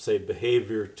 say,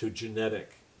 behavior to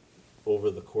genetic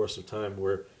over the course of time,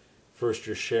 where first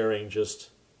you're sharing just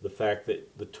the fact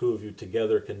that the two of you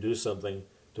together can do something,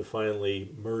 to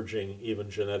finally merging even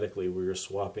genetically, where you're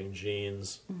swapping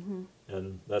genes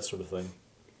and that sort of thing.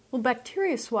 Well,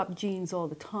 bacteria swap genes all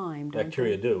the time, don't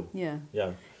Bacteria they? do. Yeah.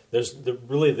 Yeah. There's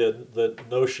the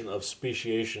notion of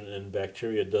speciation in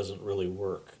bacteria doesn't really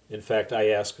work. In fact, I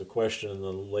asked a question in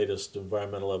the latest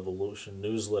Environmental Evolution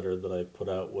newsletter that I put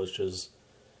out, which is,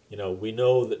 we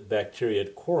know that bacteria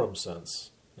had quorum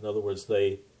sense. In other words,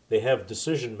 they have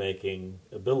decision-making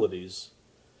abilities.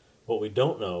 What we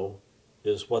don't know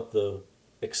is what the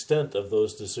extent of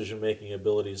those decision-making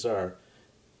abilities are.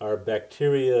 Are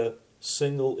bacteria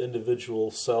single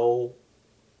individual cell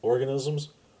organisms,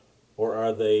 or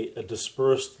are they a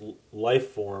dispersed life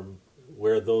form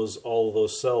where all of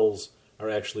those cells are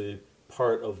actually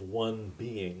part of one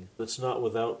being? It's not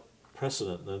without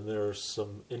precedent. And there are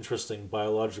some interesting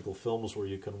biological films where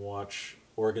you can watch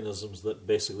organisms that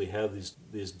basically have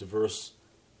these diverse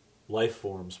life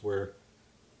forms where,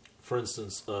 for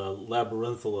instance,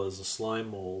 Labyrinthula is a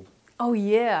slime mold. Oh,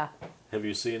 yeah. Have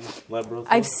you seen Labyrinthula?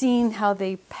 I've seen how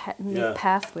they make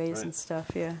pathways right. and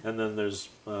stuff, yeah. And then there's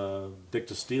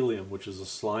Dictyostelium, which is a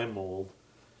slime mold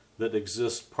that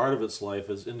exists, part of its life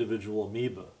as individual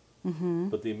amoeba. Mm-hmm.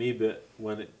 But the amoeba,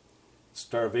 when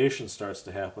starvation starts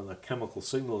to happen, a chemical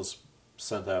signal is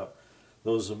sent out.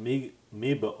 Those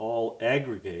amoeba all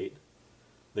aggregate.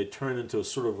 They turn into a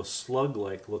sort of a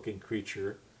slug-like looking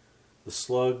creature. The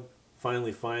slug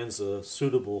finally finds a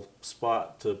suitable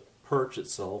spot to perch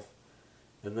itself,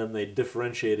 and then they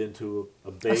differentiate into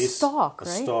a base, a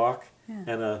stalk,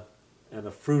 yeah. and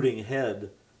a fruiting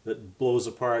head that blows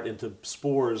apart into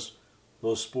spores.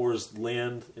 Those spores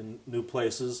land in new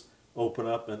places, open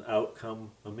up, and out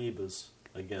come amoebas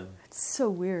again. It's so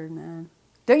weird, man.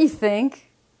 Don't you think?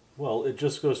 Well, it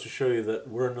just goes to show you that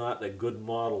we're not a good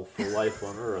model for life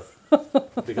on Earth,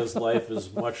 because life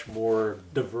is much more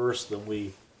diverse than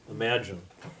we imagine.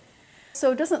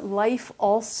 So doesn't life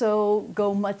also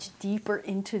go much deeper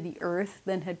into the Earth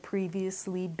than had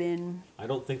previously been? I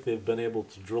don't think they've been able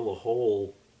to drill a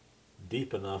hole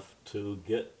deep enough to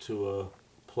get to a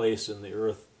place in the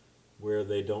Earth where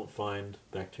they don't find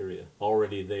bacteria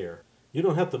already there. You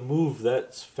don't have to move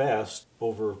that fast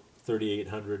over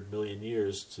 3,800 million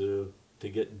years to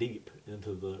get deep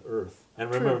into the Earth.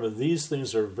 And remember, these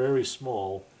things are very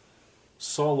small.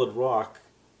 Solid rock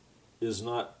is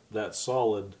not that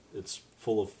solid. It's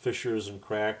full of fissures and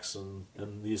cracks, and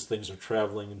these things are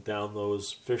traveling down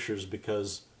those fissures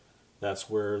because that's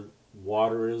where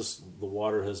water is. The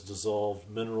water has dissolved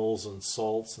minerals and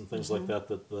salts and things like that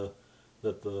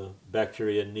the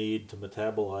bacteria need to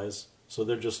metabolize. So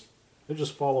they're just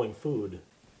following food.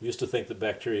 We used to think that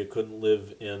bacteria couldn't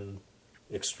live in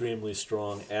extremely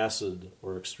strong acid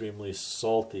or extremely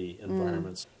salty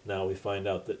environments. Now we find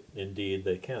out that indeed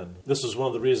they can. This is one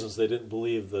of the reasons they didn't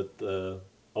believe that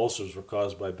ulcers were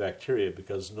caused by bacteria,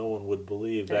 because no one would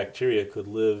believe bacteria could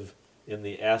live in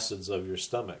the acids of your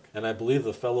stomach. And I believe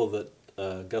the fellow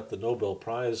that got the Nobel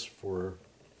Prize for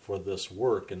this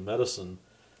work in medicine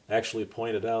actually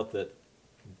pointed out that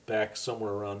back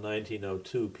somewhere around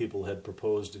 1902, people had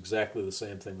proposed exactly the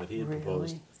same thing that he had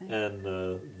proposed, and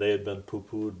they had been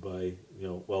poo-pooed by,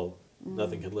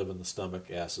 nothing can live in the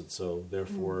stomach acid, so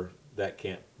therefore that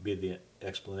can't be the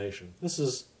explanation. This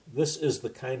is the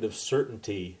kind of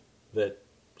certainty that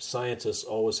scientists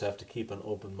always have to keep an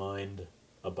open mind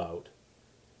about.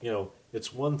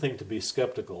 It's one thing to be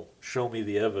skeptical, show me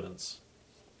the evidence,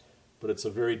 but it's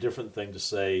a very different thing to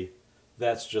say,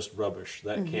 that's just rubbish.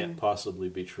 That can't possibly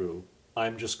be true.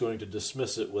 I'm just going to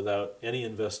dismiss it without any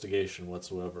investigation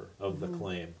whatsoever of the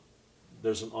claim.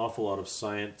 There's an awful lot of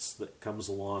science that comes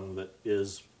along that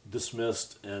is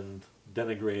dismissed and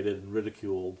denigrated and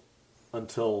ridiculed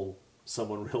until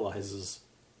someone realizes,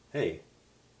 hey,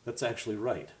 that's actually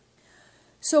right.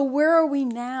 So where are we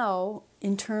now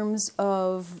in terms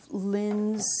of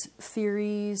Lynn's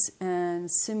theories and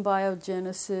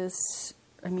symbiogenesis?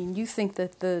 I mean, you think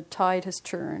that the tide has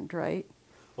turned, right?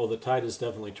 Oh, the tide has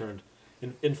definitely turned.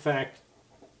 In fact,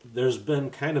 there's been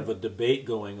kind of a debate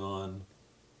going on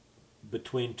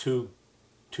between two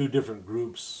different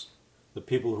groups, the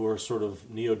people who are sort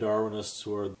of neo-Darwinists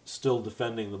who are still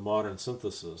defending the modern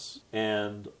synthesis,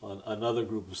 and another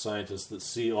group of scientists that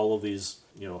see all of these,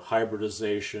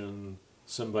 hybridization,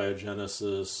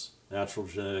 symbiogenesis, natural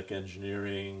genetic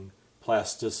engineering,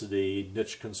 plasticity,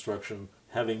 niche construction,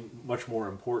 having much more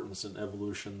importance in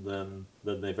evolution than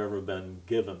they've ever been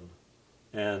given.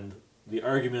 And the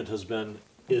argument has been,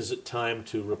 is it time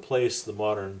to replace the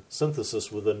modern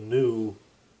synthesis with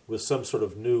some sort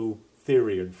of new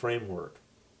theory and framework?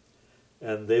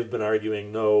 And they've been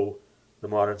arguing, no, the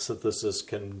modern synthesis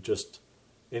can just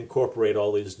incorporate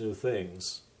all these new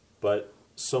things. But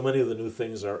so many of the new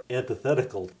things are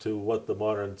antithetical to what the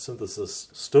modern synthesis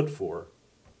stood for.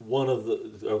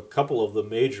 A couple of the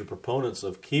major proponents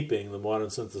of keeping the modern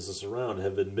synthesis around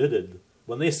have admitted,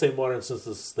 when they say modern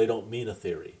synthesis, they don't mean a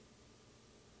theory.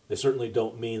 They certainly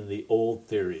don't mean the old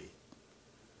theory.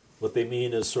 What they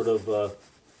mean is sort of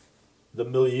the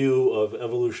milieu of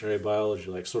evolutionary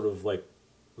biology, like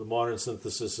the modern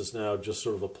synthesis is now just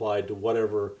sort of applied to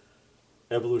whatever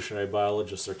evolutionary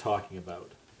biologists are talking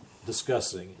about,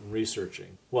 discussing and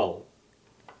researching. Well,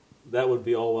 that would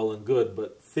be all well and good,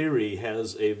 but theory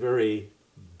has a very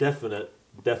definite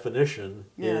definition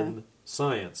in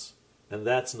science, and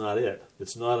that's not it.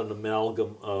 It's not an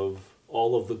amalgam of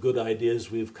all of the good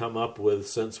ideas we've come up with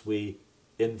since we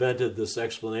invented this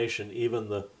explanation, even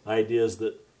the ideas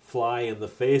that fly in the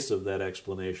face of that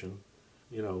explanation.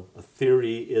 a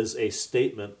theory is a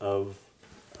statement of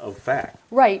fact.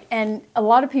 Right, and a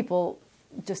lot of people,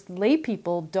 just lay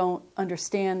people, don't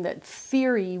understand that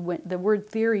theory, the word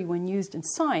theory when used in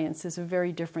science is a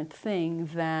very different thing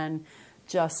than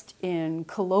just in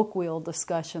colloquial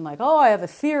discussion, like, oh, I have a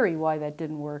theory why that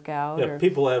didn't work out. Yeah,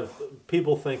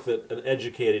 people think that an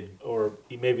educated or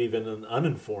maybe even an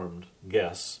uninformed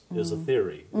guess is a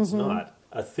theory. It's not.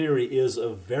 A theory is a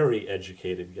very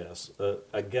educated guess,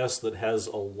 a guess that has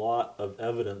a lot of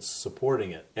evidence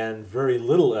supporting it, and very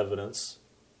little evidence,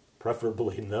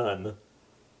 preferably none,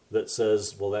 that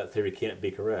says, well, that theory can't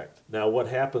be correct. Now, what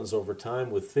happens over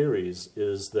time with theories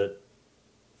is that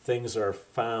things are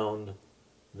found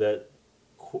that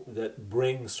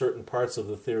bring certain parts of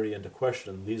the theory into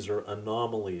question. These are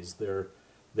anomalies.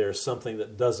 They're something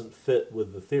that doesn't fit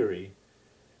with the theory.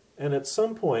 And at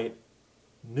some point,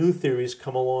 new theories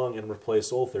come along and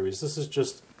replace old theories. This is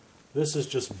just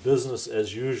business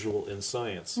as usual in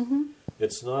science.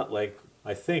 It's not like,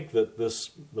 I think that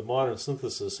the modern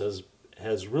synthesis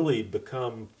has really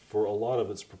become, for a lot of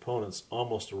its proponents,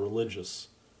 almost a religious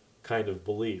kind of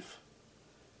belief.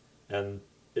 And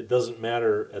it doesn't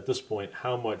matter at this point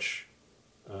how many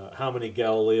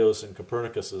Galileos and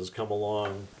Copernicuses come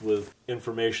along with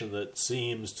information that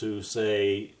seems to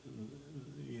say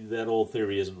that old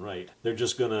theory isn't right. They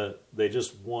just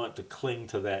want to cling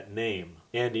to that name.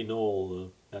 Andy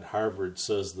Knoll at Harvard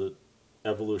says that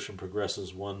evolution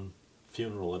progresses one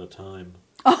funeral at a time.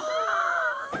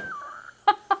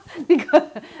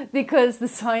 Because the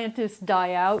scientists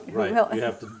die out. Right. You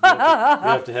have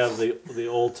to have the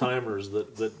old timers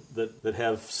that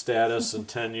have status and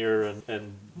tenure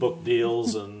and book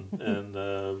deals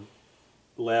and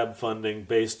lab funding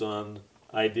based on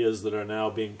ideas that are now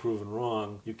being proven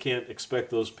wrong. You can't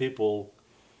expect those people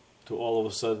to all of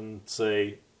a sudden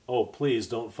say, "Oh, please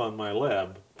don't fund my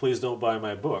lab. Please don't buy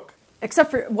my book."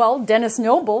 Except for, well, Dennis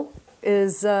Noble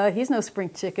is he's no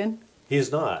spring chicken.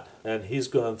 He's not, and he's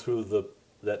gone through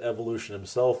that evolution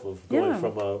himself of going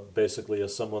from basically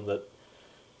someone that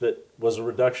was a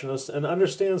reductionist and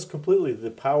understands completely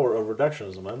the power of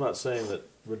reductionism. I'm not saying that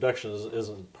reductionism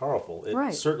isn't powerful.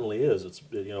 It certainly is.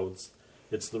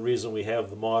 It's the reason we have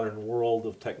the modern world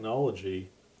of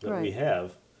technology that we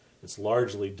have. It's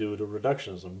largely due to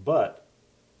reductionism. But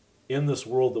in this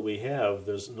world that we have,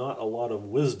 there's not a lot of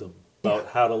wisdom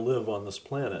about how to live on this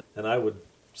planet. And I would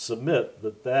submit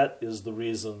that is the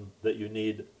reason that you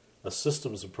need a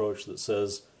systems approach that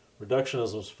says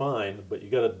reductionism's fine, but you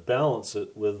got to balance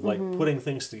it with putting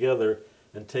things together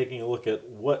and taking a look at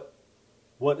what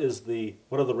are the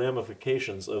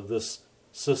ramifications of this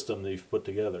system that you've put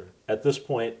together. At this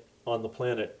point on the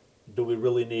planet, do we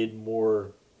really need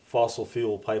more fossil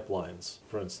fuel pipelines,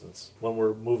 for instance? When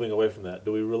we're moving away from that,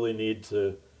 do we really need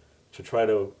to try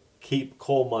to keep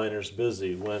coal miners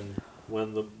busy when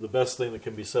the best thing that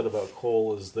can be said about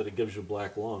coal is that it gives you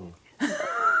black lung?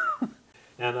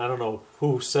 And I don't know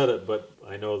who said it, but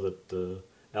I know that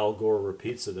Al Gore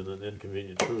repeats it in An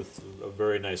Inconvenient Truth, a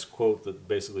very nice quote that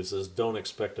basically says, "Don't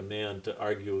expect a man to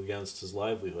argue against his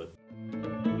livelihood."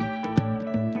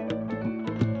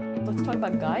 Let's talk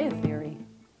about Gaia theory.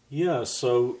 Yeah,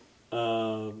 so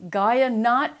Gaia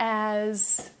not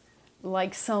as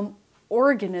like some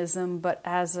organism, but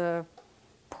as a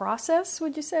process,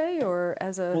 would you say, or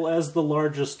as the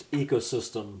largest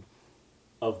ecosystem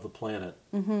of the planet,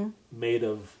 made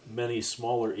of many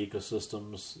smaller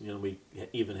ecosystems. We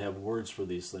even have words for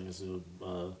these things: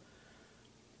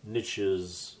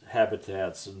 niches,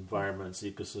 habitats, environments,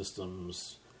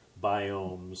 ecosystems,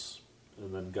 biomes,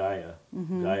 and then Gaia.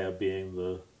 Gaia being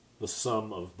the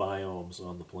sum of biomes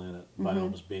on the planet.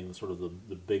 Biomes being sort of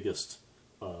the biggest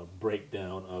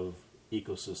breakdown of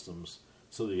ecosystems.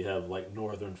 So that you have like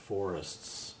northern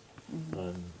forests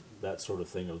and that sort of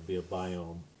thing. It would be a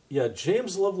biome. Yeah,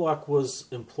 James Lovelock was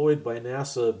employed by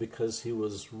NASA because he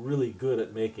was really good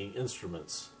at making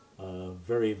instruments,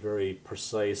 very, very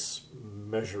precise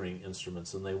measuring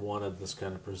instruments, and they wanted this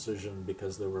kind of precision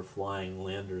because they were flying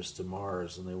landers to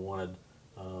Mars, and they wanted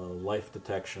life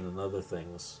detection and other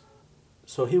things.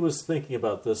 So he was thinking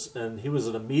about this, and he was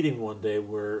at a meeting one day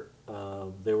where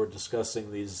they were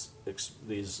discussing these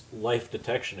life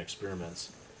detection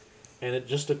experiments, and it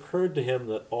just occurred to him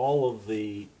that all of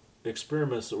the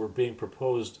experiments that were being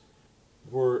proposed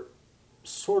were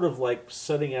sort of like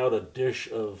setting out a dish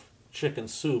of chicken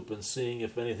soup and seeing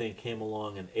if anything came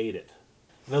along and ate it.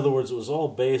 In other words, it was all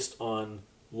based on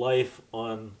life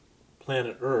on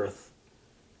planet Earth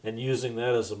and using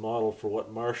that as a model for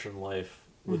what Martian life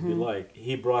would be like.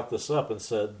 He brought this up and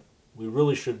said, we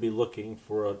really should be looking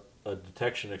for a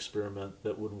detection experiment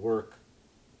that would work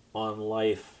on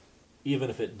life even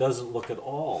if it doesn't look at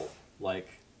all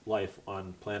like life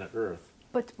on planet Earth.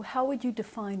 But how would you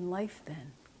define life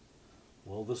then?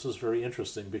 Well, this is very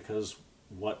interesting because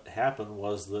what happened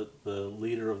was that the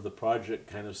leader of the project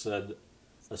kind of said,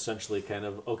 essentially kind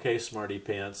of, okay, smarty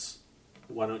pants,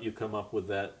 why don't you come up with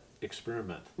that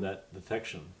experiment, that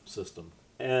detection system?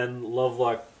 And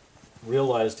Lovelock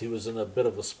realized he was in a bit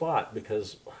of a spot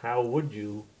because how would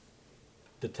you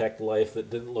detect life that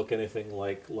didn't look anything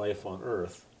like life on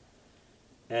Earth?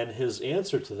 And his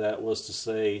answer to that was to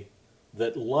say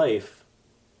that life,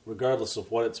 regardless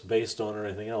of what it's based on or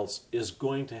anything else, is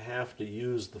going to have to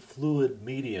use the fluid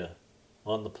media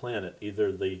on the planet,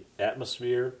 either the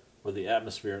atmosphere or the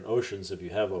atmosphere and oceans if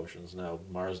you have oceans. Now,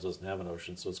 Mars doesn't have an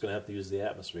ocean, so it's going to have to use the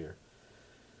atmosphere.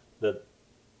 That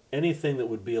anything that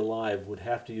would be alive would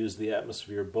have to use the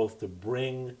atmosphere both to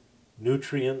bring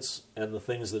nutrients and the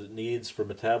things that it needs for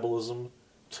metabolism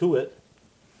to it,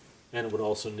 and it would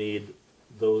also need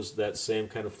that same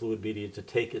kind of fluid media to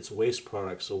take its waste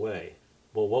products away.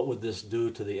 Well, what would this do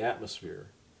to the atmosphere?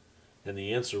 And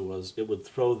the answer was it would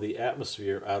throw the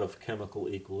atmosphere out of chemical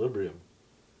equilibrium,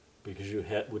 because you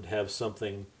would have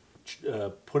something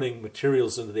putting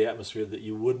materials into the atmosphere that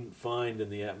you wouldn't find in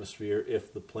the atmosphere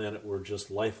if the planet were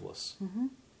just lifeless. Mm-hmm.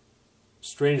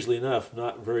 Strangely enough,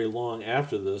 not very long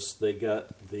after this, they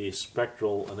got the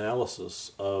spectral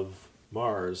analysis of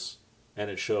Mars, and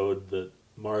it showed that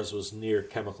Mars was near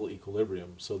chemical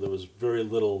equilibrium, so there was very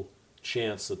little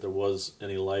chance that there was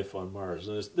any life on Mars.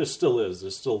 And there still is.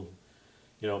 There's still,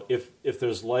 if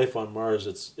there's life on Mars,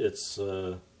 it's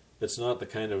not the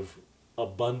kind of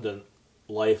abundant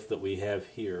life that we have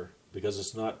here, because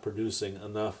it's not producing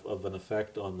enough of an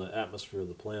effect on the atmosphere of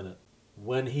the planet.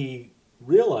 When he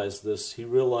realized this, he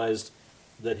realized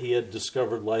that he had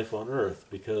discovered life on Earth,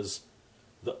 because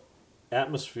the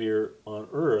atmosphere on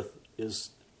Earth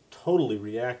is totally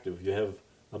reactive. You have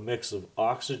a mix of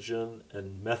oxygen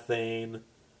and methane,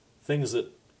 things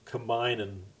that combine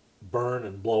and burn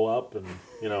and blow up, and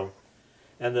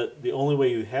and that the only way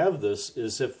you have this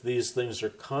is if these things are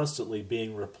constantly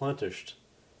being replenished.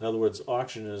 In other words,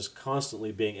 oxygen is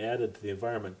constantly being added to the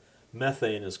environment.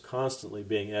 Methane is constantly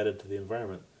being added to the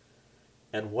environment.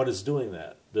 And what is doing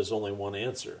that? There's only one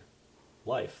answer.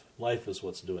 Life. Life is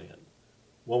what's doing it.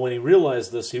 Well, when he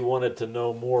realized this, he wanted to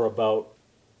know more about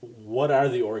what are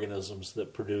the organisms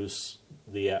that produce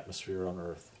the atmosphere on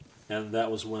Earth. And that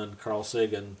was when Carl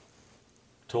Sagan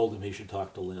told him he should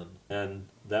talk to Lynn. And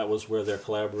that was where their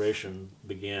collaboration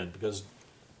began. Because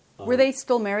were they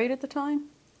still married at the time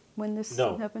when this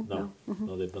happened? No. Mm-hmm.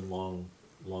 No, they've been long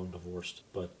divorced.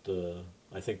 But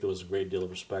I think there was a great deal of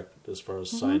respect as far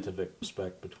as scientific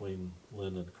respect between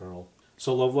Lynn and Carl.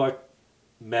 So Lovelock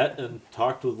met and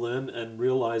talked with Lynn and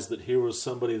realized that here was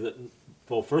somebody that,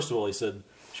 well, first of all, he said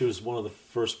she was one of the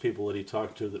first people that he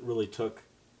talked to that really took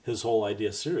his whole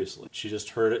idea seriously. She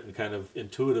just heard it and kind of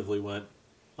intuitively went,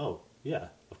 oh, yeah,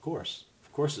 of course.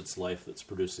 Of course it's life that's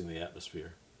producing the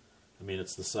atmosphere. I mean,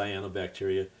 it's the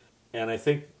cyanobacteria. And I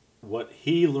think what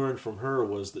he learned from her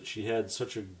was that she had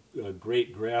such a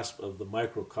great grasp of the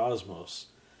microcosmos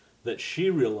that she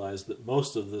realized that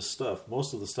most of the stuff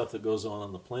that goes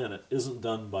on the planet isn't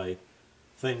done by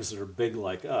things that are big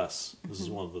like us. This is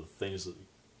one of the things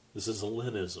this is a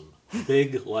Lynnism.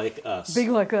 Big like us. Big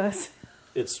like us.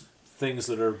 It's things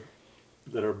that are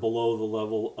below the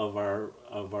level of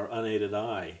our unaided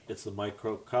eye. It's the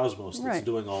microcosmos that's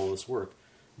doing all this work.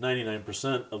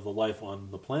 99% of the life on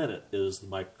the planet is the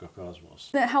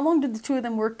microcosmos. Now, how long did the two of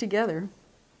them work together?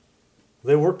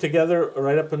 They worked together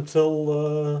right up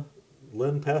until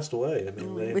Lynn passed away. I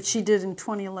mean, which she did in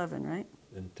 2011, right?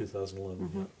 In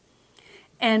 2011, yeah.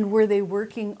 And were they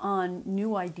working on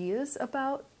new ideas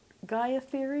about Gaia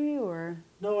theory, or?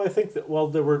 No, I think that, well,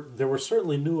 there were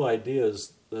certainly new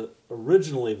ideas.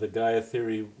 Originally, the Gaia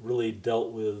theory really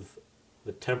dealt with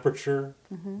the temperature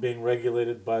being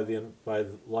regulated by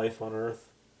life on Earth.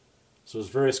 So there's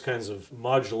various kinds of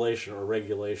modulation or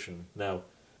regulation. Now,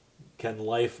 can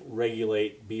life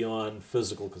regulate beyond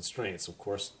physical constraints? Of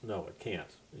course, no, it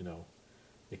can't.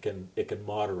 It can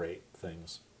moderate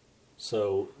things.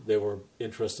 So they were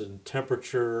interested in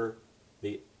temperature,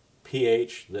 the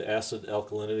pH, the acid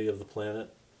alkalinity of the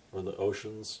planet or the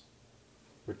oceans,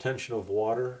 retention of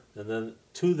water, and then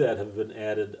to that have been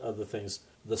added other things.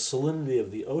 The salinity of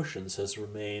the oceans has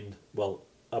remained, well,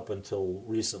 up until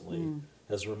recently,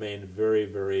 has remained very,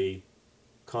 very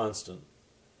constant.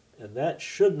 And that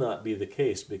should not be the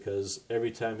case, because every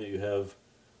time that you have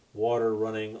water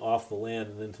running off the land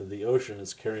and into the ocean,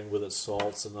 it's carrying with it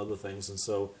salts and other things. And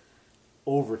so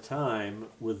over time,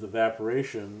 with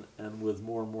evaporation and with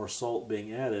more and more salt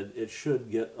being added, it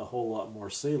should get a whole lot more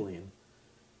saline.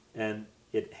 And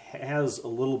it has a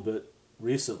little bit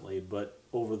recently, but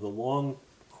over the long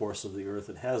course of the Earth,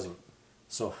 it hasn't.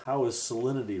 So how is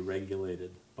salinity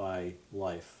regulated by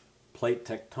life? Plate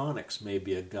tectonics may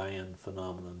be a Gaian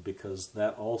phenomenon, because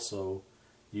that also,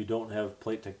 you don't have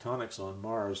plate tectonics on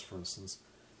Mars, for instance,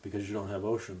 because you don't have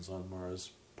oceans on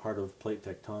Mars. Part of plate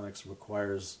tectonics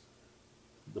requires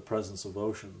the presence of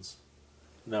oceans.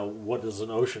 Now, what does an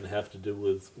ocean have to do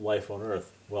with life on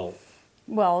Earth? Well,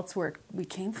 it's where we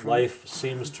came from. Life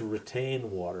seems to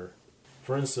retain water.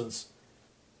 For instance,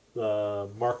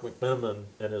 Mark McMenamin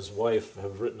and his wife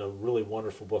have written a really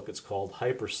wonderful book. It's called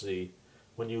Hypersea.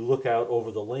 When you look out over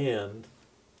the land,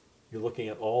 you're looking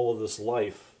at all of this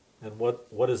life. And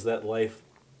what is that life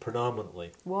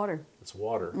predominantly? Water. It's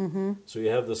water. Mm-hmm. So you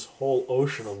have this whole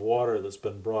ocean of water that's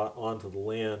been brought onto the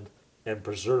land and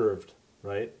preserved,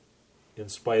 right? In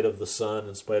spite of the sun,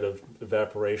 in spite of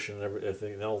evaporation and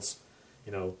everything else.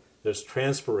 There's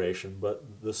transpiration, but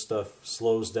this stuff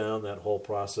slows down that whole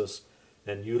process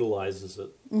and utilizes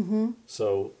it. Mm-hmm.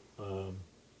 So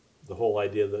the whole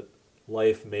idea that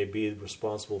life may be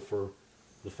responsible for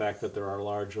the fact that there are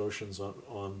large oceans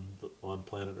on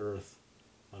planet Earth,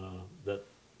 that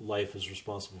life is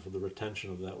responsible for the retention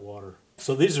of that water.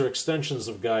 So these are extensions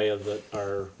of Gaia that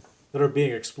are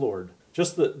being explored.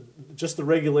 Just the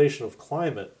regulation of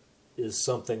climate is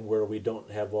something where we don't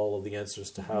have all of the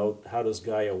answers to how does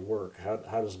Gaia work?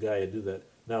 How does Gaia do that?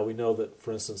 Now we know that,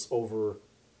 for instance, over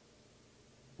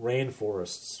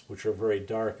rainforests, which are very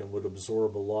dark and would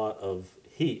absorb a lot of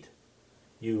heat,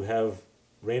 you have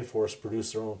rainforests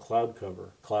produce their own cloud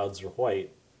cover. Clouds are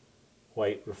white.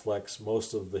 White reflects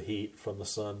most of the heat from the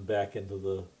sun back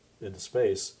into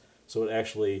space. So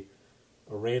a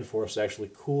rainforest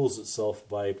actually cools itself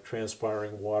by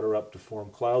transpiring water up to form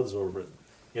clouds over it.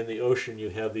 In the ocean, you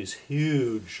have these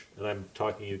huge, and I'm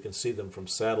talking, you can see them from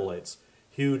satellites,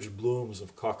 huge blooms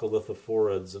of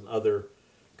coccolithophorids and other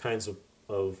kinds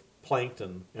of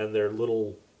plankton, and their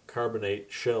little carbonate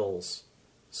shells.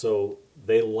 So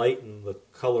they lighten the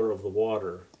color of the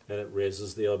water, and it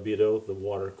raises the albedo. The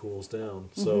water cools down.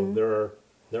 Mm-hmm. So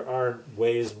there are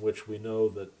ways in which we know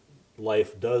that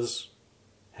life does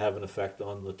have an effect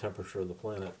on the temperature of the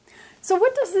planet. So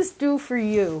what does this do for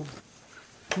you,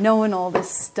 knowing all this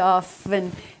stuff?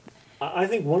 And I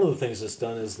think one of the things it's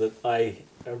done is that I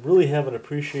really have an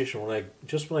appreciation when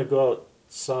I go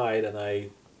outside and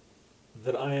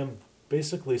that I am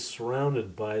basically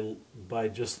surrounded by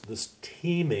just this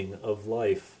teeming of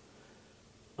life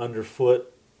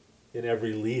underfoot, in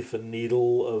every leaf and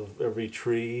needle of every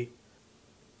tree.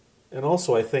 And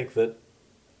also I think that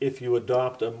if you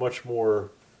adopt a much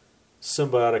more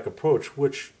symbiotic approach,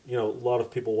 which a lot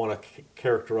of people want to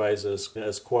characterize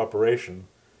as cooperation,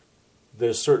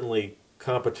 there's certainly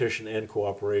competition and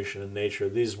cooperation in nature.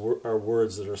 These are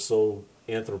words that are so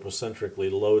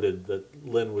anthropocentrically loaded that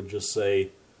Lynn would just say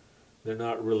they're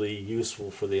not really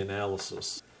useful for the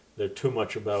analysis. They're too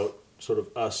much about sort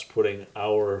of us putting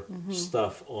our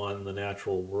stuff on the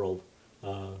natural world.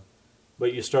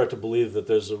 But you start to believe that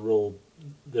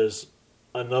there's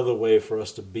another way for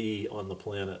us to be on the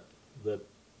planet that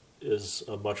is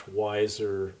a much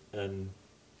wiser and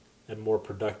more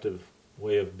productive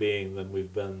way of being than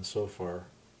we've been so far.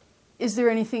 Is there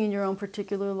anything in your own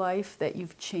particular life that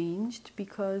you've changed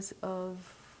because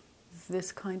of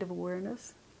this kind of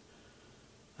awareness?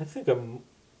 I think I'm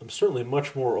certainly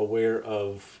much more aware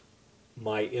of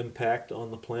my impact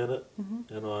on the planet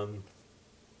and on.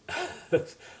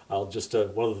 I'll just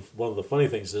one of the funny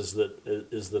things is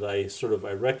that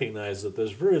I recognize that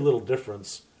there's very little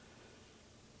difference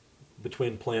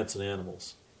between plants and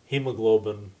animals.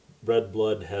 Hemoglobin, red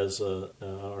blood, has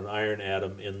an iron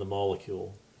atom in the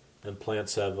molecule, and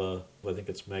plants have I think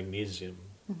it's magnesium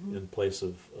in place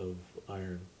of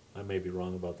iron. I may be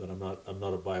wrong about that. I'm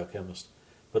not a biochemist,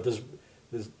 but there's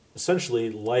essentially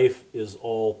life is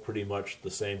all pretty much the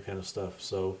same kind of stuff.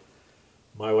 So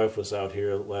my wife was out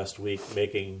here last week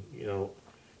making,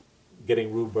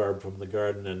 getting rhubarb from the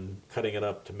garden and cutting it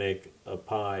up to make a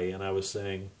pie, and I was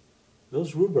saying,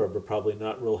 those rhubarb are probably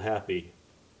not real happy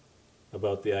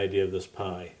about the idea of this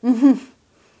pie.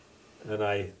 And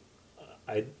I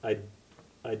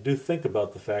do think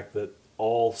about the fact that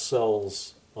all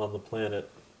cells on the planet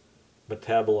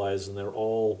metabolize, and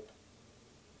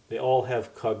they all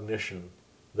have cognition,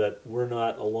 that we're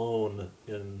not alone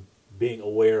in being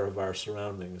aware of our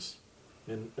surroundings.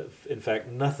 And in fact,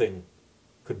 nothing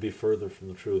could be further from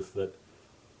the truth, that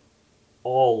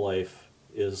all life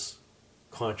is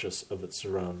conscious of its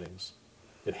surroundings.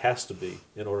 It has to be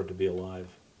in order to be alive,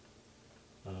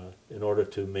 in order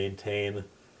to maintain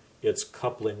its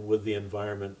coupling with the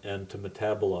environment and to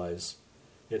metabolize.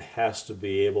 It has to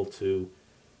be able to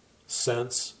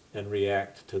sense and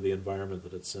react to the environment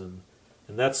that it's in.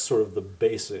 And that's sort of the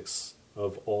basics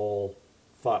of all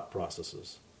thought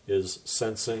processes, is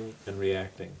sensing and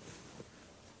reacting.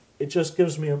 It just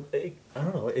gives me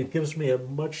it gives me a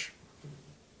much,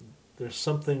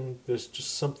 there's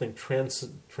just something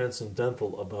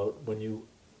transcendental about when you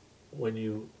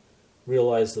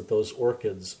realize that those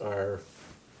orchids are...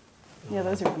 Yeah,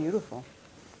 those are beautiful.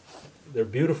 They're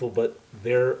beautiful, but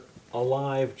they're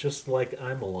alive just like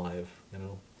I'm alive,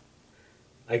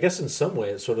 I guess in some way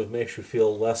it sort of makes you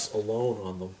feel less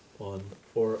alone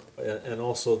and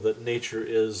also that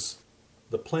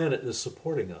the planet is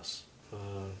supporting us.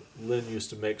 Lynn used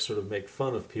to make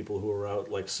fun of people who were out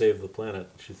like Save the Planet.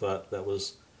 She thought that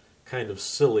was kind of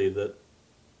silly, that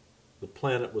the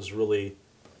planet was really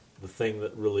the thing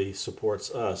that really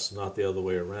supports us, not the other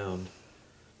way around.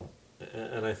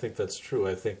 And I think that's true.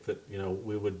 I think that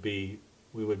we would be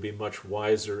much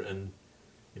wiser, and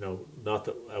not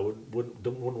that I wouldn't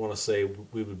want to say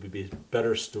we would be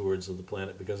better stewards of the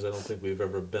planet, because I don't think we've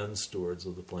ever been stewards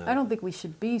of the planet. I don't think we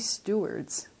should be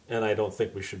stewards. And I don't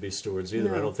think we should be stewards either.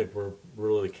 No. I don't think we're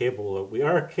really capable of... We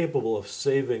are capable of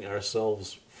saving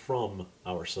ourselves from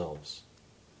ourselves.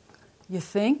 You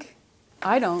think?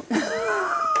 I don't.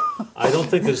 I don't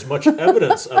think there's much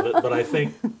evidence of it, but I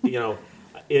think,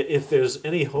 if there's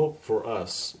any hope for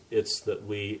us, it's that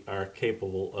we are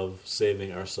capable of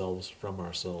saving ourselves from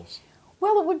ourselves.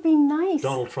 Well, it would be nice.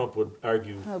 Donald Trump would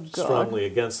argue strongly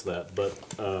against that, but...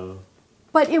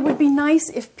 But it would be nice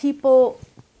if people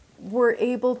were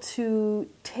able to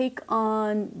take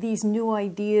on these new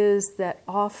ideas that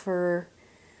offer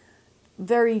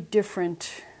very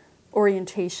different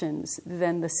orientations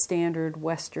than the standard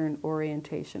Western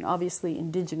orientation. Obviously,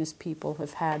 indigenous people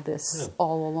have had this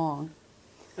all along.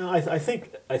 Now, I think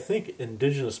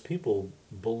indigenous people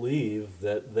believe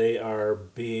that they are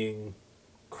being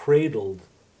cradled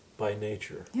by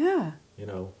nature. Yeah.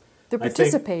 They're I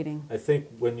participating. I think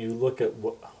when you look at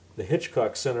the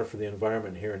Hitchcock Center for the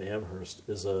Environment here in Amherst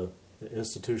is an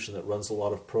institution that runs a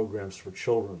lot of programs for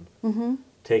children,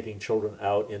 taking children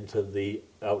out into the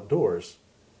outdoors.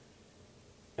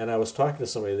 And I was talking to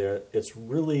somebody there.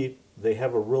 They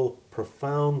have a real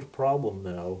profound problem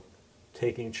now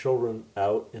taking children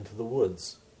out into the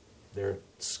woods. They're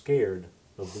scared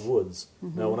of the woods.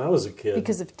 Now, when I was a kid...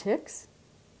 Because of ticks?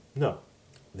 No.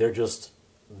 They're just...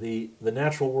 The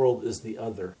natural world is the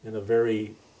other in a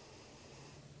very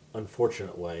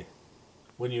unfortunate way.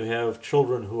 When you have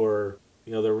children who are,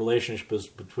 their relationship is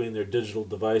between their digital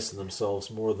device and themselves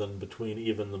more than between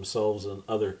even themselves and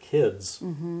other kids,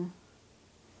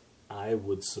 I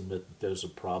would submit that there's a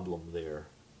problem there.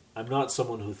 I'm not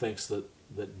someone who thinks that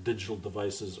digital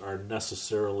devices are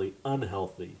necessarily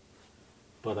unhealthy,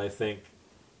 but I think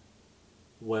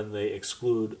when they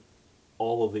exclude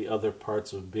all of the other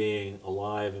parts of being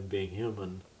alive and being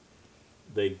human,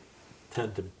 they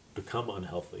tend to become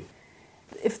unhealthy.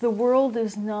 If the world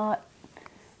is not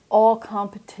all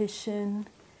competition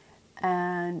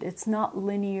and it's not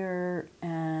linear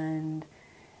and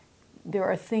there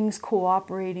are things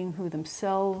cooperating who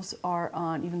themselves are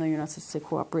on, even though you're not supposed to say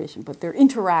cooperation, but they're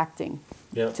interacting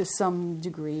to some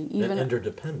degree. Even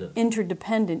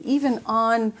interdependent, even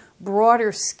on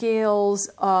broader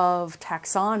scales of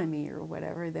taxonomy or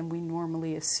whatever than we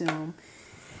normally assume.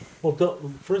 Well,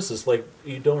 for instance,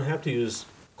 you don't have to use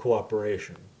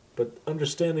cooperation, but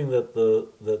understanding that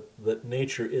that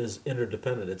nature is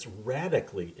interdependent, it's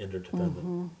radically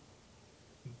interdependent,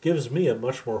 gives me a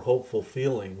much more hopeful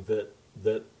feeling that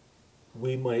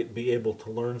we might be able to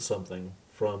learn something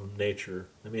from nature.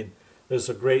 I mean, there's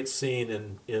a great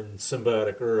scene in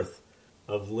Symbiotic Earth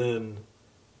of Lynn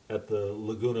at the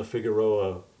Laguna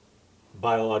Figueroa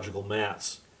biological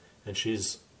mats, and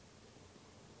she's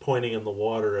pointing in the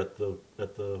water at the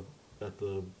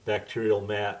bacterial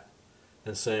mat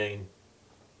and saying,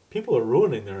 people are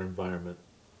ruining their environment.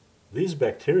 These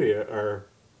bacteria are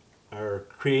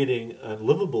creating a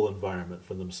livable environment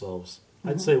for themselves.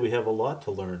 I'd say we have a lot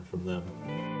to learn from them.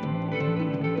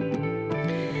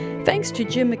 Thanks to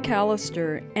Jim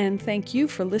McAllister, and thank you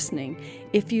for listening.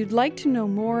 If you'd like to know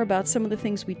more about some of the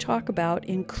things we talk about,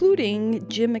 including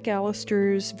Jim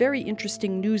McAllister's very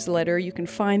interesting newsletter, you can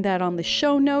find that on the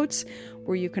show notes,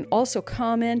 where you can also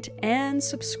comment and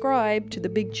subscribe to the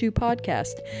Big Chew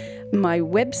podcast. My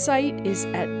website is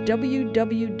at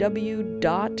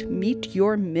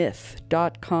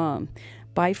www.meetyourmyth.com.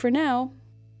 Bye for now.